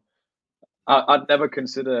this one. I'd never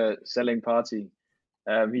consider selling Partey.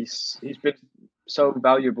 He's been so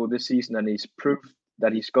valuable this season, and he's proved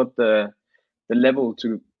that he's got the level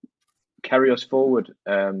to carry us forward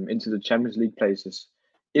into the Champions League places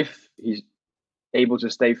if he's able to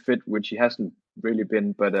stay fit, which he hasn't really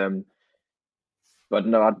been. But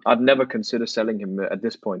no, I'd never consider selling him at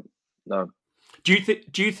this point. No. Do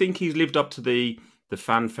you think he's lived up to the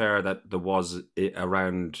fanfare that there was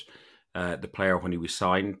around the player when he was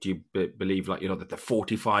signed? Do you believe, that the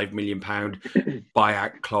 £45 million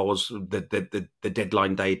buyout clause, the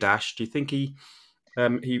deadline day dash? Do you think he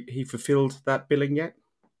fulfilled that billing yet?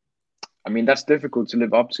 I mean, that's difficult to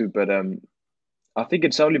live up to, but I think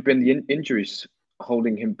it's only been the injuries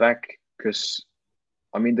holding him back. Because,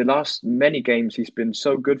 I mean, the last many games he's been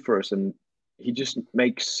so good for us, and he just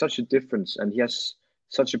makes such a difference, and he has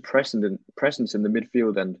such a presence in the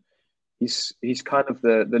midfield, and he's kind of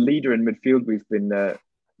the leader in midfield we've been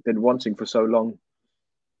wanting for so long.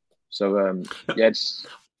 So he's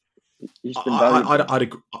been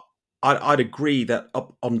valuable. I'd agree that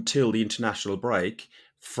up until the international break,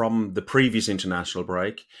 from the previous international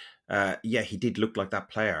break, he did look like that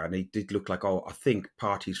player, and he did look like, I think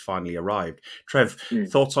Partey's finally arrived. Trev,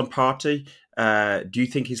 thoughts on Partey? Do you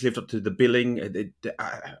think he's lived up to the billing?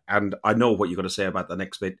 And I know what you're going to say about the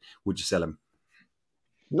next bit. Would you sell him?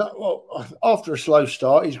 No, well, after a slow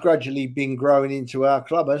start, he's gradually been growing into our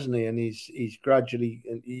club, hasn't he? And he's gradually,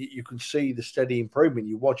 and you can see the steady improvement.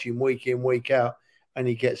 You watch him week in, week out, and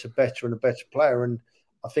he gets a better and a better player. And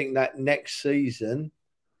I think that next season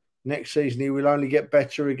he will only get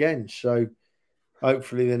better again. So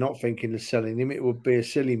hopefully they're not thinking of selling him. It would be a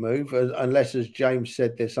silly move, unless, as James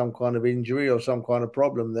said, there's some kind of injury or some kind of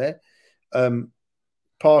problem there.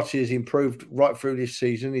 Partey has improved right through this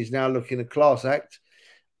season. He's now looking a class act,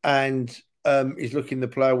 and he's looking the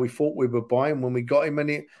player we thought we were buying when we got him.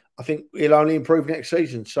 And I think he'll only improve next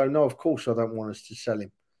season. So no, of course I don't want us to sell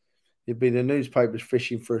him. It'd be the newspapers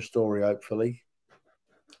fishing for a story, hopefully.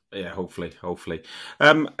 Yeah, hopefully.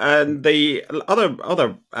 And the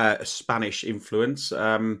other Spanish influence,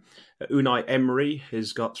 Unai Emery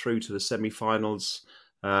has got through to the semi-finals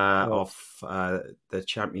of the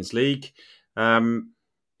Champions League. There's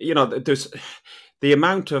the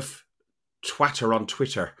amount of twatter on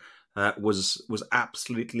Twitter was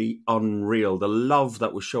absolutely unreal. The love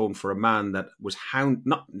that was shown for a man that was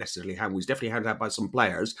not necessarily was definitely hounded out by some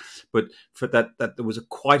players, but for that there was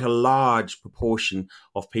quite a large proportion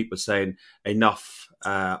of people saying enough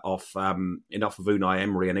of Unai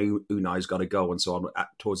Emery, and Unai's got to go and so on.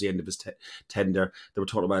 Towards the end of his tender, they were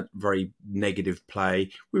talking about very negative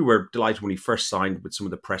play. We were delighted when he first signed with some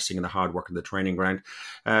of the pressing and the hard work in the training ground.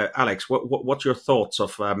 Alex, what's your thoughts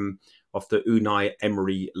of the Unai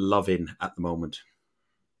Emery love-in at the moment?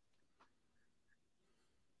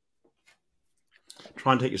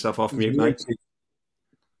 Try and take yourself off mute, mate.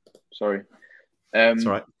 Sorry. That's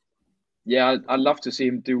all right. Yeah, I'd love to see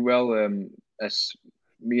him do well, as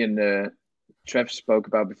me and Trev spoke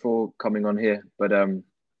about before coming on here. But I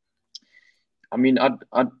mean, I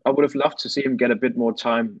would have loved to see him get a bit more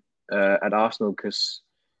time at Arsenal, because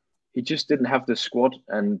he just didn't have the squad,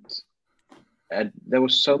 and there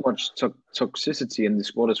was so much toxicity in the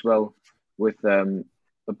squad as well, with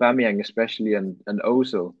Aubameyang especially and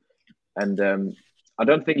Ozil, and I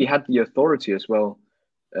don't think he had the authority as well.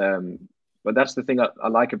 But that's the thing I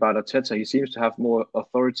like about Arteta. He seems to have more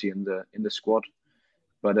authority in the squad.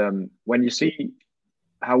 But when you see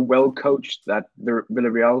how well coached that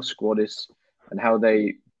Villarreal squad is, and how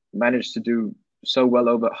they managed to do so well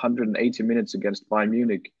over 180 minutes against Bayern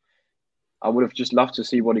Munich, I would have just loved to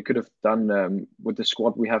see what he could have done with the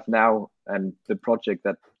squad we have now and the project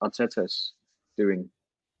that Arteta is doing.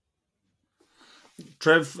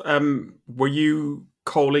 Trev, were you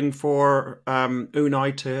calling for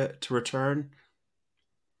Unai to return?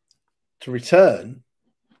 To return?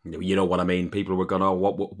 You know what I mean. People were going, "Oh,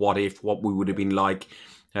 what if? What we would have been like?"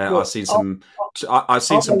 I've seen some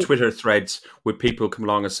Twitter threads with people come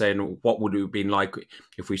along and saying, "What would it have been like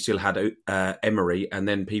if we still had Emery?" And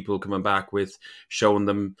then people coming back with showing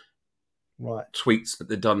them tweets that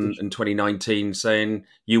they'd done in 2019 saying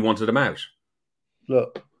you wanted him out.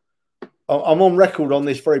 Look, I'm on record on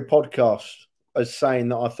this very podcast as saying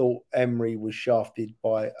that I thought Emery was shafted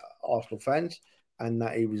by Arsenal fans, and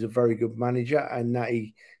that he was a very good manager, and that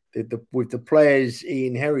he, with the players he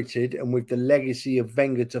inherited and with the legacy of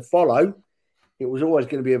Wenger to follow, it was always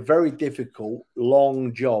going to be a very difficult,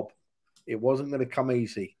 long job. It wasn't going to come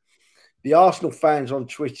easy. The Arsenal fans on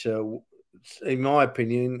Twitter, in my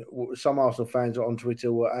opinion, some Arsenal fans on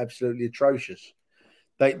Twitter were absolutely atrocious.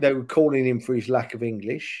 They were calling him for his lack of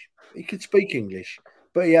English. He could speak English,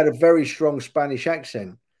 but he had a very strong Spanish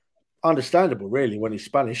accent. Understandable, really, when he's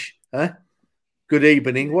Spanish. Huh? Good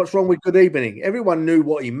evening. What's wrong with good evening? Everyone knew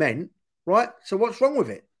what he meant, right? So what's wrong with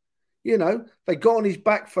it? You know, they got on his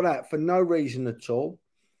back for that for no reason at all.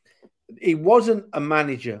 He wasn't a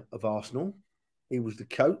manager of Arsenal. He was the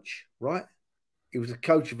coach, right? He was the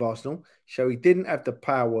coach of Arsenal. So he didn't have the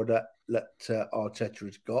power that Arteta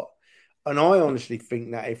has got. And I honestly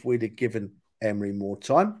think that if we'd have given Emery more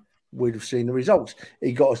time, we'd have seen the results.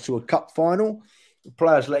 He got us to a cup final. The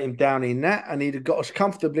players let him down in that, and he'd have got us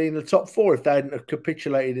comfortably in the top four if they hadn't have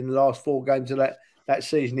capitulated in the last 4 games of that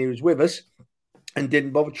season he was with us and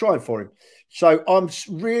didn't bother trying for him. So I'm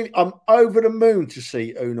over the moon to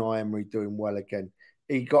see Unai Emery doing well again.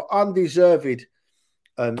 He got undeserved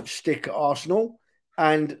stick at Arsenal,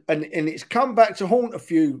 and it's come back to haunt a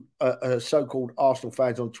few so-called Arsenal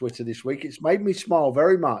fans on Twitter this week. It's made me smile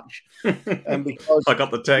very much, and because I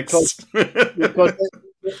got the text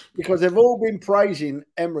because they've all been praising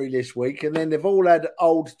Emery this week, and then they've all had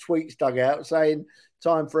old tweets dug out saying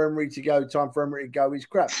time for Emery to go, is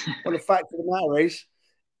crap. Well, the fact of the matter is,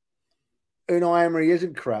 Unai Emery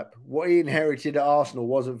isn't crap. What he inherited at Arsenal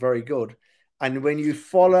wasn't very good. And when you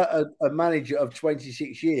follow a manager of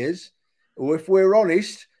 26 years, or if we're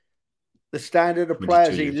honest, the standard of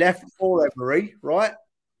players he left for Emery, right,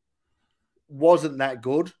 wasn't that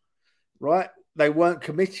good, right? They weren't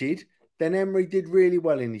committed. Then Emery did really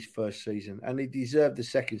well in his first season, and he deserved the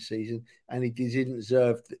second season, and he didn't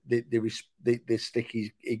deserve the stick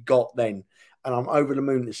he got then. And I'm over the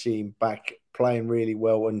moon to see him back playing really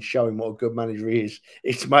well and showing what a good manager he is.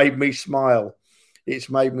 It's made me smile.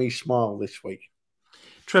 It's made me smile this week.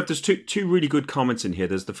 Trev, there's two really good comments in here.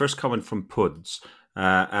 There's the first comment from Puds,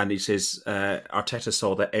 and he says Arteta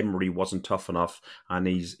saw that Emery wasn't tough enough, and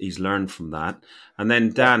he's learned from that. And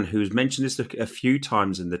then Dan, who's mentioned this a few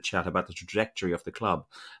times in the chat about the trajectory of the club,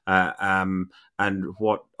 and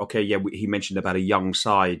he mentioned about a young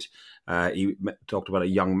side. He talked about a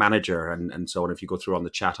young manager and so on. If you go through on the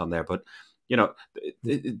chat on there, but. You know,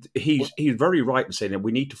 he's very right in saying that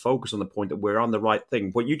we need to focus on the point that we're on the right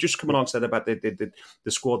thing. But you just come along and said about the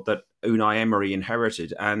squad that Unai Emery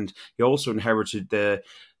inherited, and he also inherited the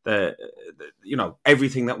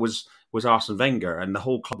everything that was was Arsene Wenger, and the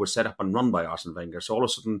whole club was set up and run by Arsene Wenger. So all of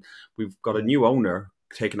a sudden, we've got a new owner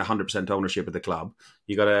taking 100% ownership of the club.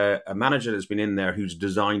 You got a manager that's been in there who's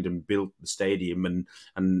designed and built the stadium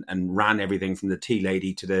and ran everything from the tea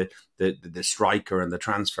lady to the striker and the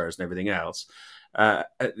transfers and everything else, and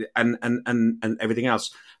everything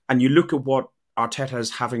else. And you look at what Arteta's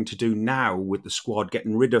having to do now with the squad,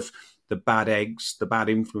 getting rid of the bad eggs, the bad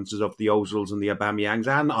influences of the Ozils and the Aubameyangs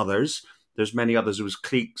and others. There's many others. There was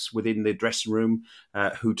cliques within the dressing room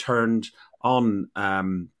who turned on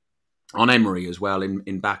Emery as well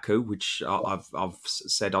in Baku, which I've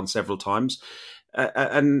said on several times,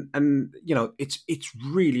 and you know it's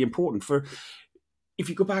really important for. If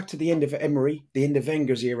you go back to the end of Emery, the end of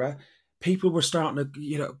Wenger's era, people were starting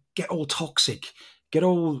to get all toxic, get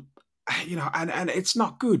all and it's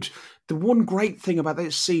not good. The one great thing about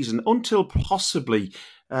this season, until possibly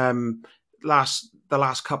the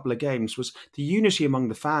last couple of games, was the unity among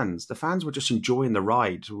the fans. The fans were just enjoying the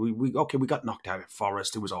ride. We got knocked out at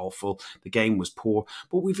Forest. It was awful. The game was poor,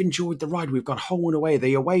 but we've enjoyed the ride. We've gone home and away.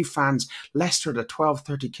 The away fans, Leicester at a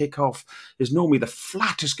 12:30 kickoff is normally the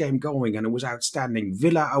flattest game going, and it was outstanding.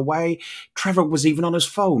 Villa away, Trevor was even on his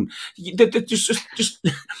phone. Just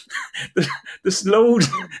the load.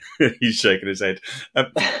 He's shaking his head.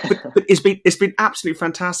 But it's been absolutely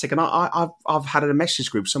fantastic, and I've had a message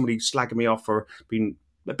group. Somebody slagging me off for being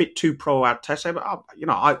a bit too pro Arteta, but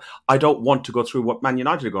I don't want to go through what Man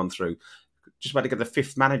United have gone through. Just about to get the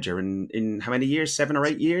fifth manager in how many years? 7 or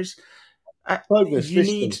 8 years.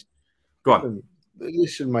 Go on.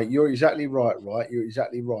 Listen, mate. You're exactly right. You're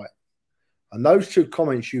exactly right. And those two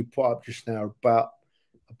comments you put up just now about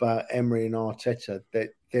Emery and Arteta, that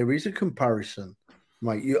there is a comparison,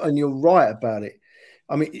 mate. You're right about it.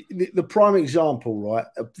 I mean, the prime example, right?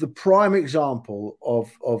 The prime example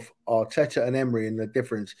of Arteta and Emery and the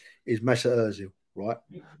difference is Mesut Ozil, right?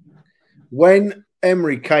 When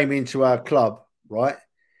Emery came into our club, right,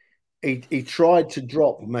 he tried to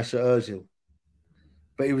drop Mesut Ozil,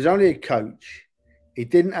 but he was only a coach. He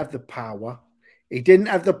didn't have the power. He didn't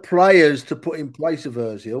have the players to put in place of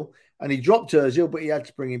Ozil, and he dropped Ozil, but he had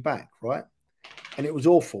to bring him back, right? And it was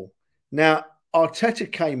awful. Now,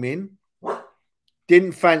 Arteta came in,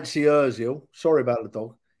 didn't fancy Ozil. Sorry about the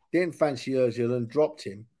dog. Didn't fancy Ozil and dropped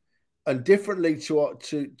him. And differently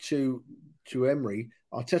to Emery,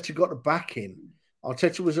 Arteta got the back in.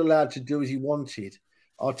 Arteta was allowed to do as he wanted.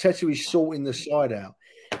 Arteta is sorting the side out.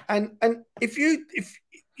 And if you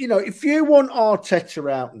want Arteta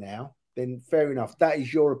out now, then fair enough. That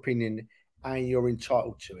is your opinion, and you're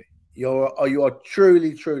entitled to it. You are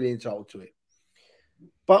truly, truly entitled to it.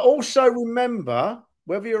 But also remember,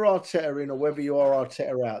 whether you're Arteta in or whether you are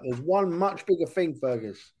Arteta out, there's one much bigger thing,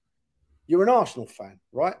 Fergus. You're an Arsenal fan,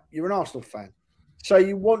 right? You're an Arsenal fan. So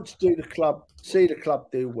you want to see the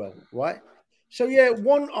club do well, right? So, yeah,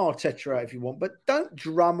 want Arteta out if you want, but don't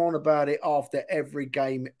drum on about it after every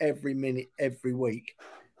game, every minute, every week.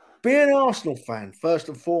 Be an Arsenal fan, first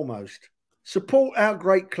and foremost. Support our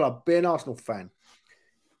great club. Be an Arsenal fan.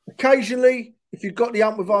 Occasionally, if you've got the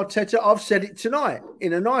hump with Arteta, I've said it tonight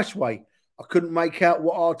in a nice way. I couldn't make out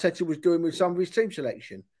what Arteta was doing with some of his team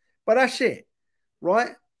selection. But that's it,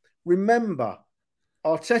 right? Remember,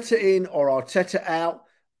 Arteta in or Arteta out,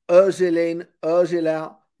 Ozil in, Ozil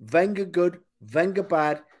out, Wenger good, Wenger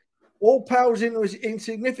bad, all pales into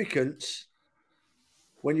insignificance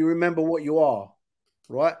when you remember what you are,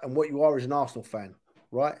 right? And what you are as an Arsenal fan,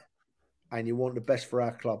 right? And you want the best for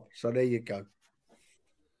our club. So there you go.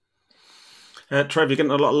 Trev, you're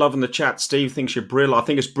getting a lot of love in the chat. Steve thinks you're Brill. I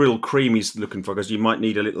think it's Brill Cream he's looking for, because you might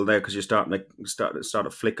need a little there because you're starting to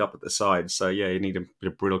flick up at the side. So yeah, you need a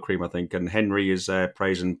bit of Brill Cream, I think. And Henry is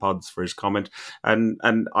praising Pods for his comment,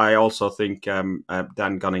 and I also think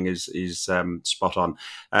Dan Gunning is spot on.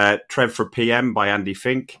 Trev for PM by Andy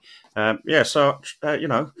Fink.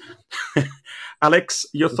 Alex,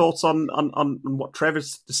 your thoughts on what Trev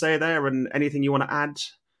has to say there, and anything you want to add?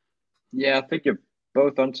 Yeah, I think you're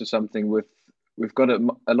both onto something. We've got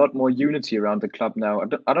a lot more unity around the club now.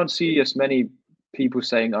 I don't see as many people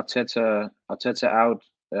saying Arteta out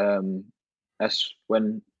as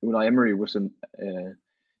when Unai Emery was in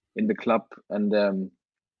the club. And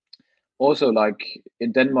also, like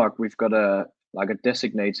in Denmark, we've got a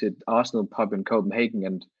designated Arsenal pub in Copenhagen.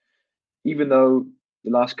 And even though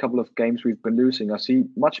the last couple of games we've been losing, I see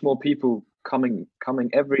much more people coming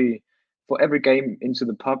for every game into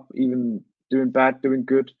the pub, even doing bad, doing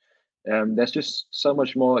good. There's just so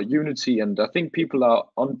much more unity, and I think people are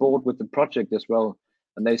on board with the project as well,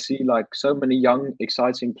 and they see like so many young,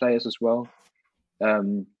 exciting players as well.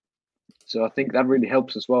 So I think that really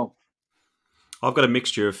helps as well. I've got a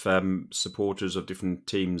mixture of supporters of different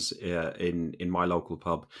teams in my local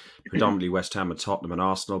pub, predominantly West Ham and Tottenham and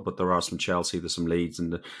Arsenal, but there are some Chelsea, there's some Leeds,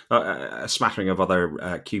 and a smattering of other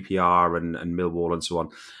QPR and Millwall and so on.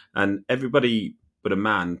 And everybody but a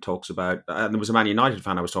man talks about, and there was a Man United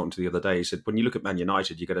fan I was talking to the other day. He said, when you look at Man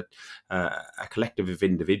United, you get a collective of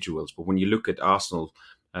individuals, but when you look at Arsenal,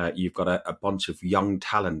 you've got a bunch of young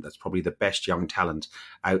talent that's probably the best young talent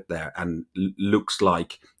out there, and looks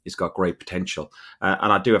like it's got great potential.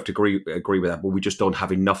 And I do have to agree with that, but we just don't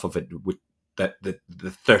have enough of it with the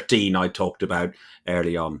 13 I talked about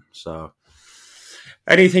early on. So,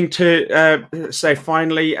 anything to say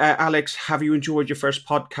finally, Alex? Have you enjoyed your first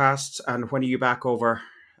podcast, and when are you back over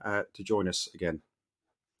to join us again?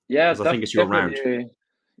 Yeah, I think it's your round.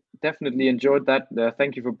 Definitely enjoyed that.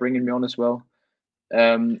 Thank you for bringing me on as well.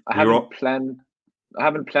 I haven't planned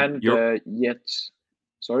yet.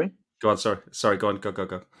 Sorry. Go on. Sorry. Go on.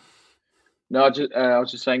 Go. No, I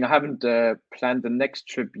was just saying I haven't planned the next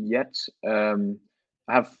trip yet. I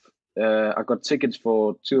got tickets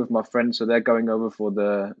for two of my friends, so they're going over for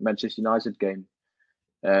the Manchester United game.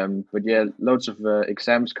 But yeah, loads of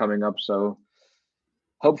exams coming up, so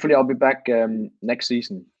hopefully I'll be back next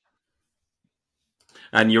season.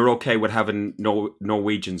 And you're okay with having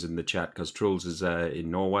Norwegians in the chat because Truls is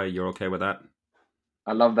in Norway. You're okay with that?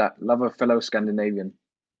 I love that. Love a fellow Scandinavian.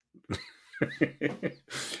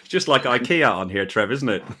 Just like IKEA on here, Trev, isn't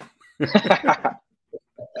it?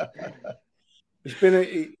 It's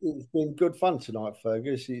been good fun tonight,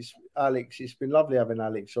 Fergus. It's been lovely having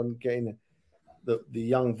Alex on, getting the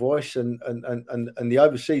young voice and the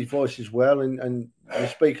overseas voice as well, and you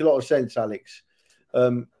speak a lot of sense, Alex.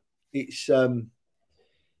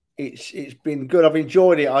 It's been good. I've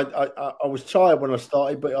enjoyed it. I was tired when I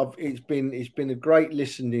started, but it's been a great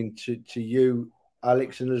listening to you,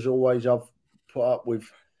 Alex. And as always, I've put up with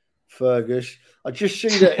Fergus. I just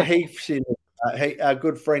see that Heath's in. Our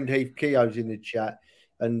good friend Heath Keogh's in the chat,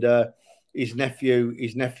 and his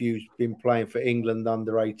nephew's been playing for England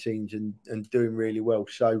under 18s and doing really well.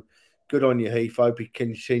 So good on you, Heath. I hope he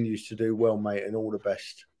continues to do well, mate, and all the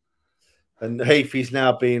best. And Heath is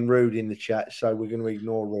now being rude in the chat, so we're going to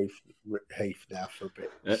ignore Heath now for a bit.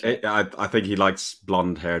 So. I think he likes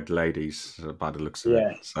blonde-haired ladies by the looks of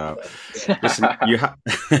it. So, listen,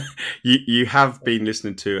 you have been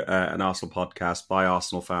listening to an Arsenal podcast by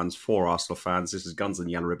Arsenal fans for Arsenal fans. This is Guns and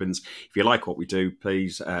Yellow Ribbons. If you like what we do,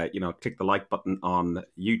 please, click the like button on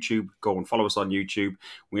YouTube. Go and follow us on YouTube.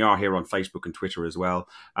 We are here on Facebook and Twitter as well.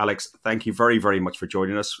 Alex, thank you very, very much for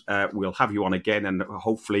joining us. We'll have you on again, and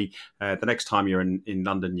hopefully the next time you're in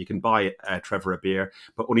London, you can buy Trevor a beer,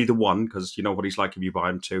 but only the one, because you know what he's like if you buy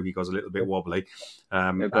him two. He goes a little bit wobbly.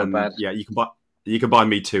 Bad. Yeah, you can buy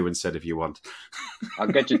me two instead if you want. I'll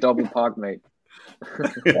get you double park, mate.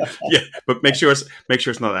 Yeah, but make sure it's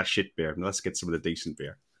not that shit beer. Let's get some of the decent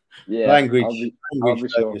beer. Yeah, language. I'll be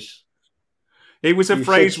sure. It was a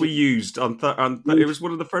phrase we used on it was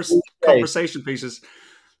one of the first conversation pieces.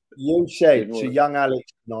 You said to young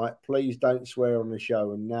Alex tonight, please don't swear on the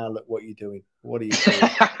show, and now look what you're doing. What are you doing?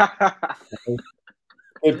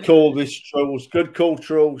 Good call, this Truls. Good call,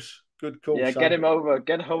 Truls. Good call. Yeah, son. Get him over.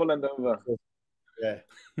 Get Haaland over.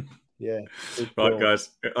 Yeah. Right, guys.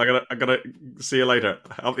 I gotta see you later.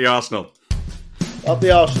 Up the Arsenal. Up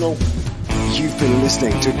the Arsenal. You've been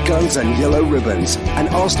listening to Guns and Yellow Ribbons, an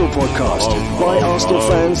Arsenal podcast by Arsenal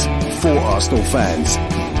fans for Arsenal fans.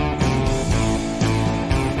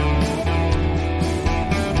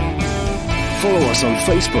 Follow us on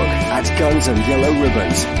Facebook at Guns and Yellow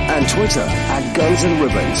Ribbons and Twitter at Guns and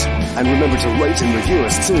Ribbons. And remember to rate and review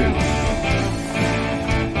us too.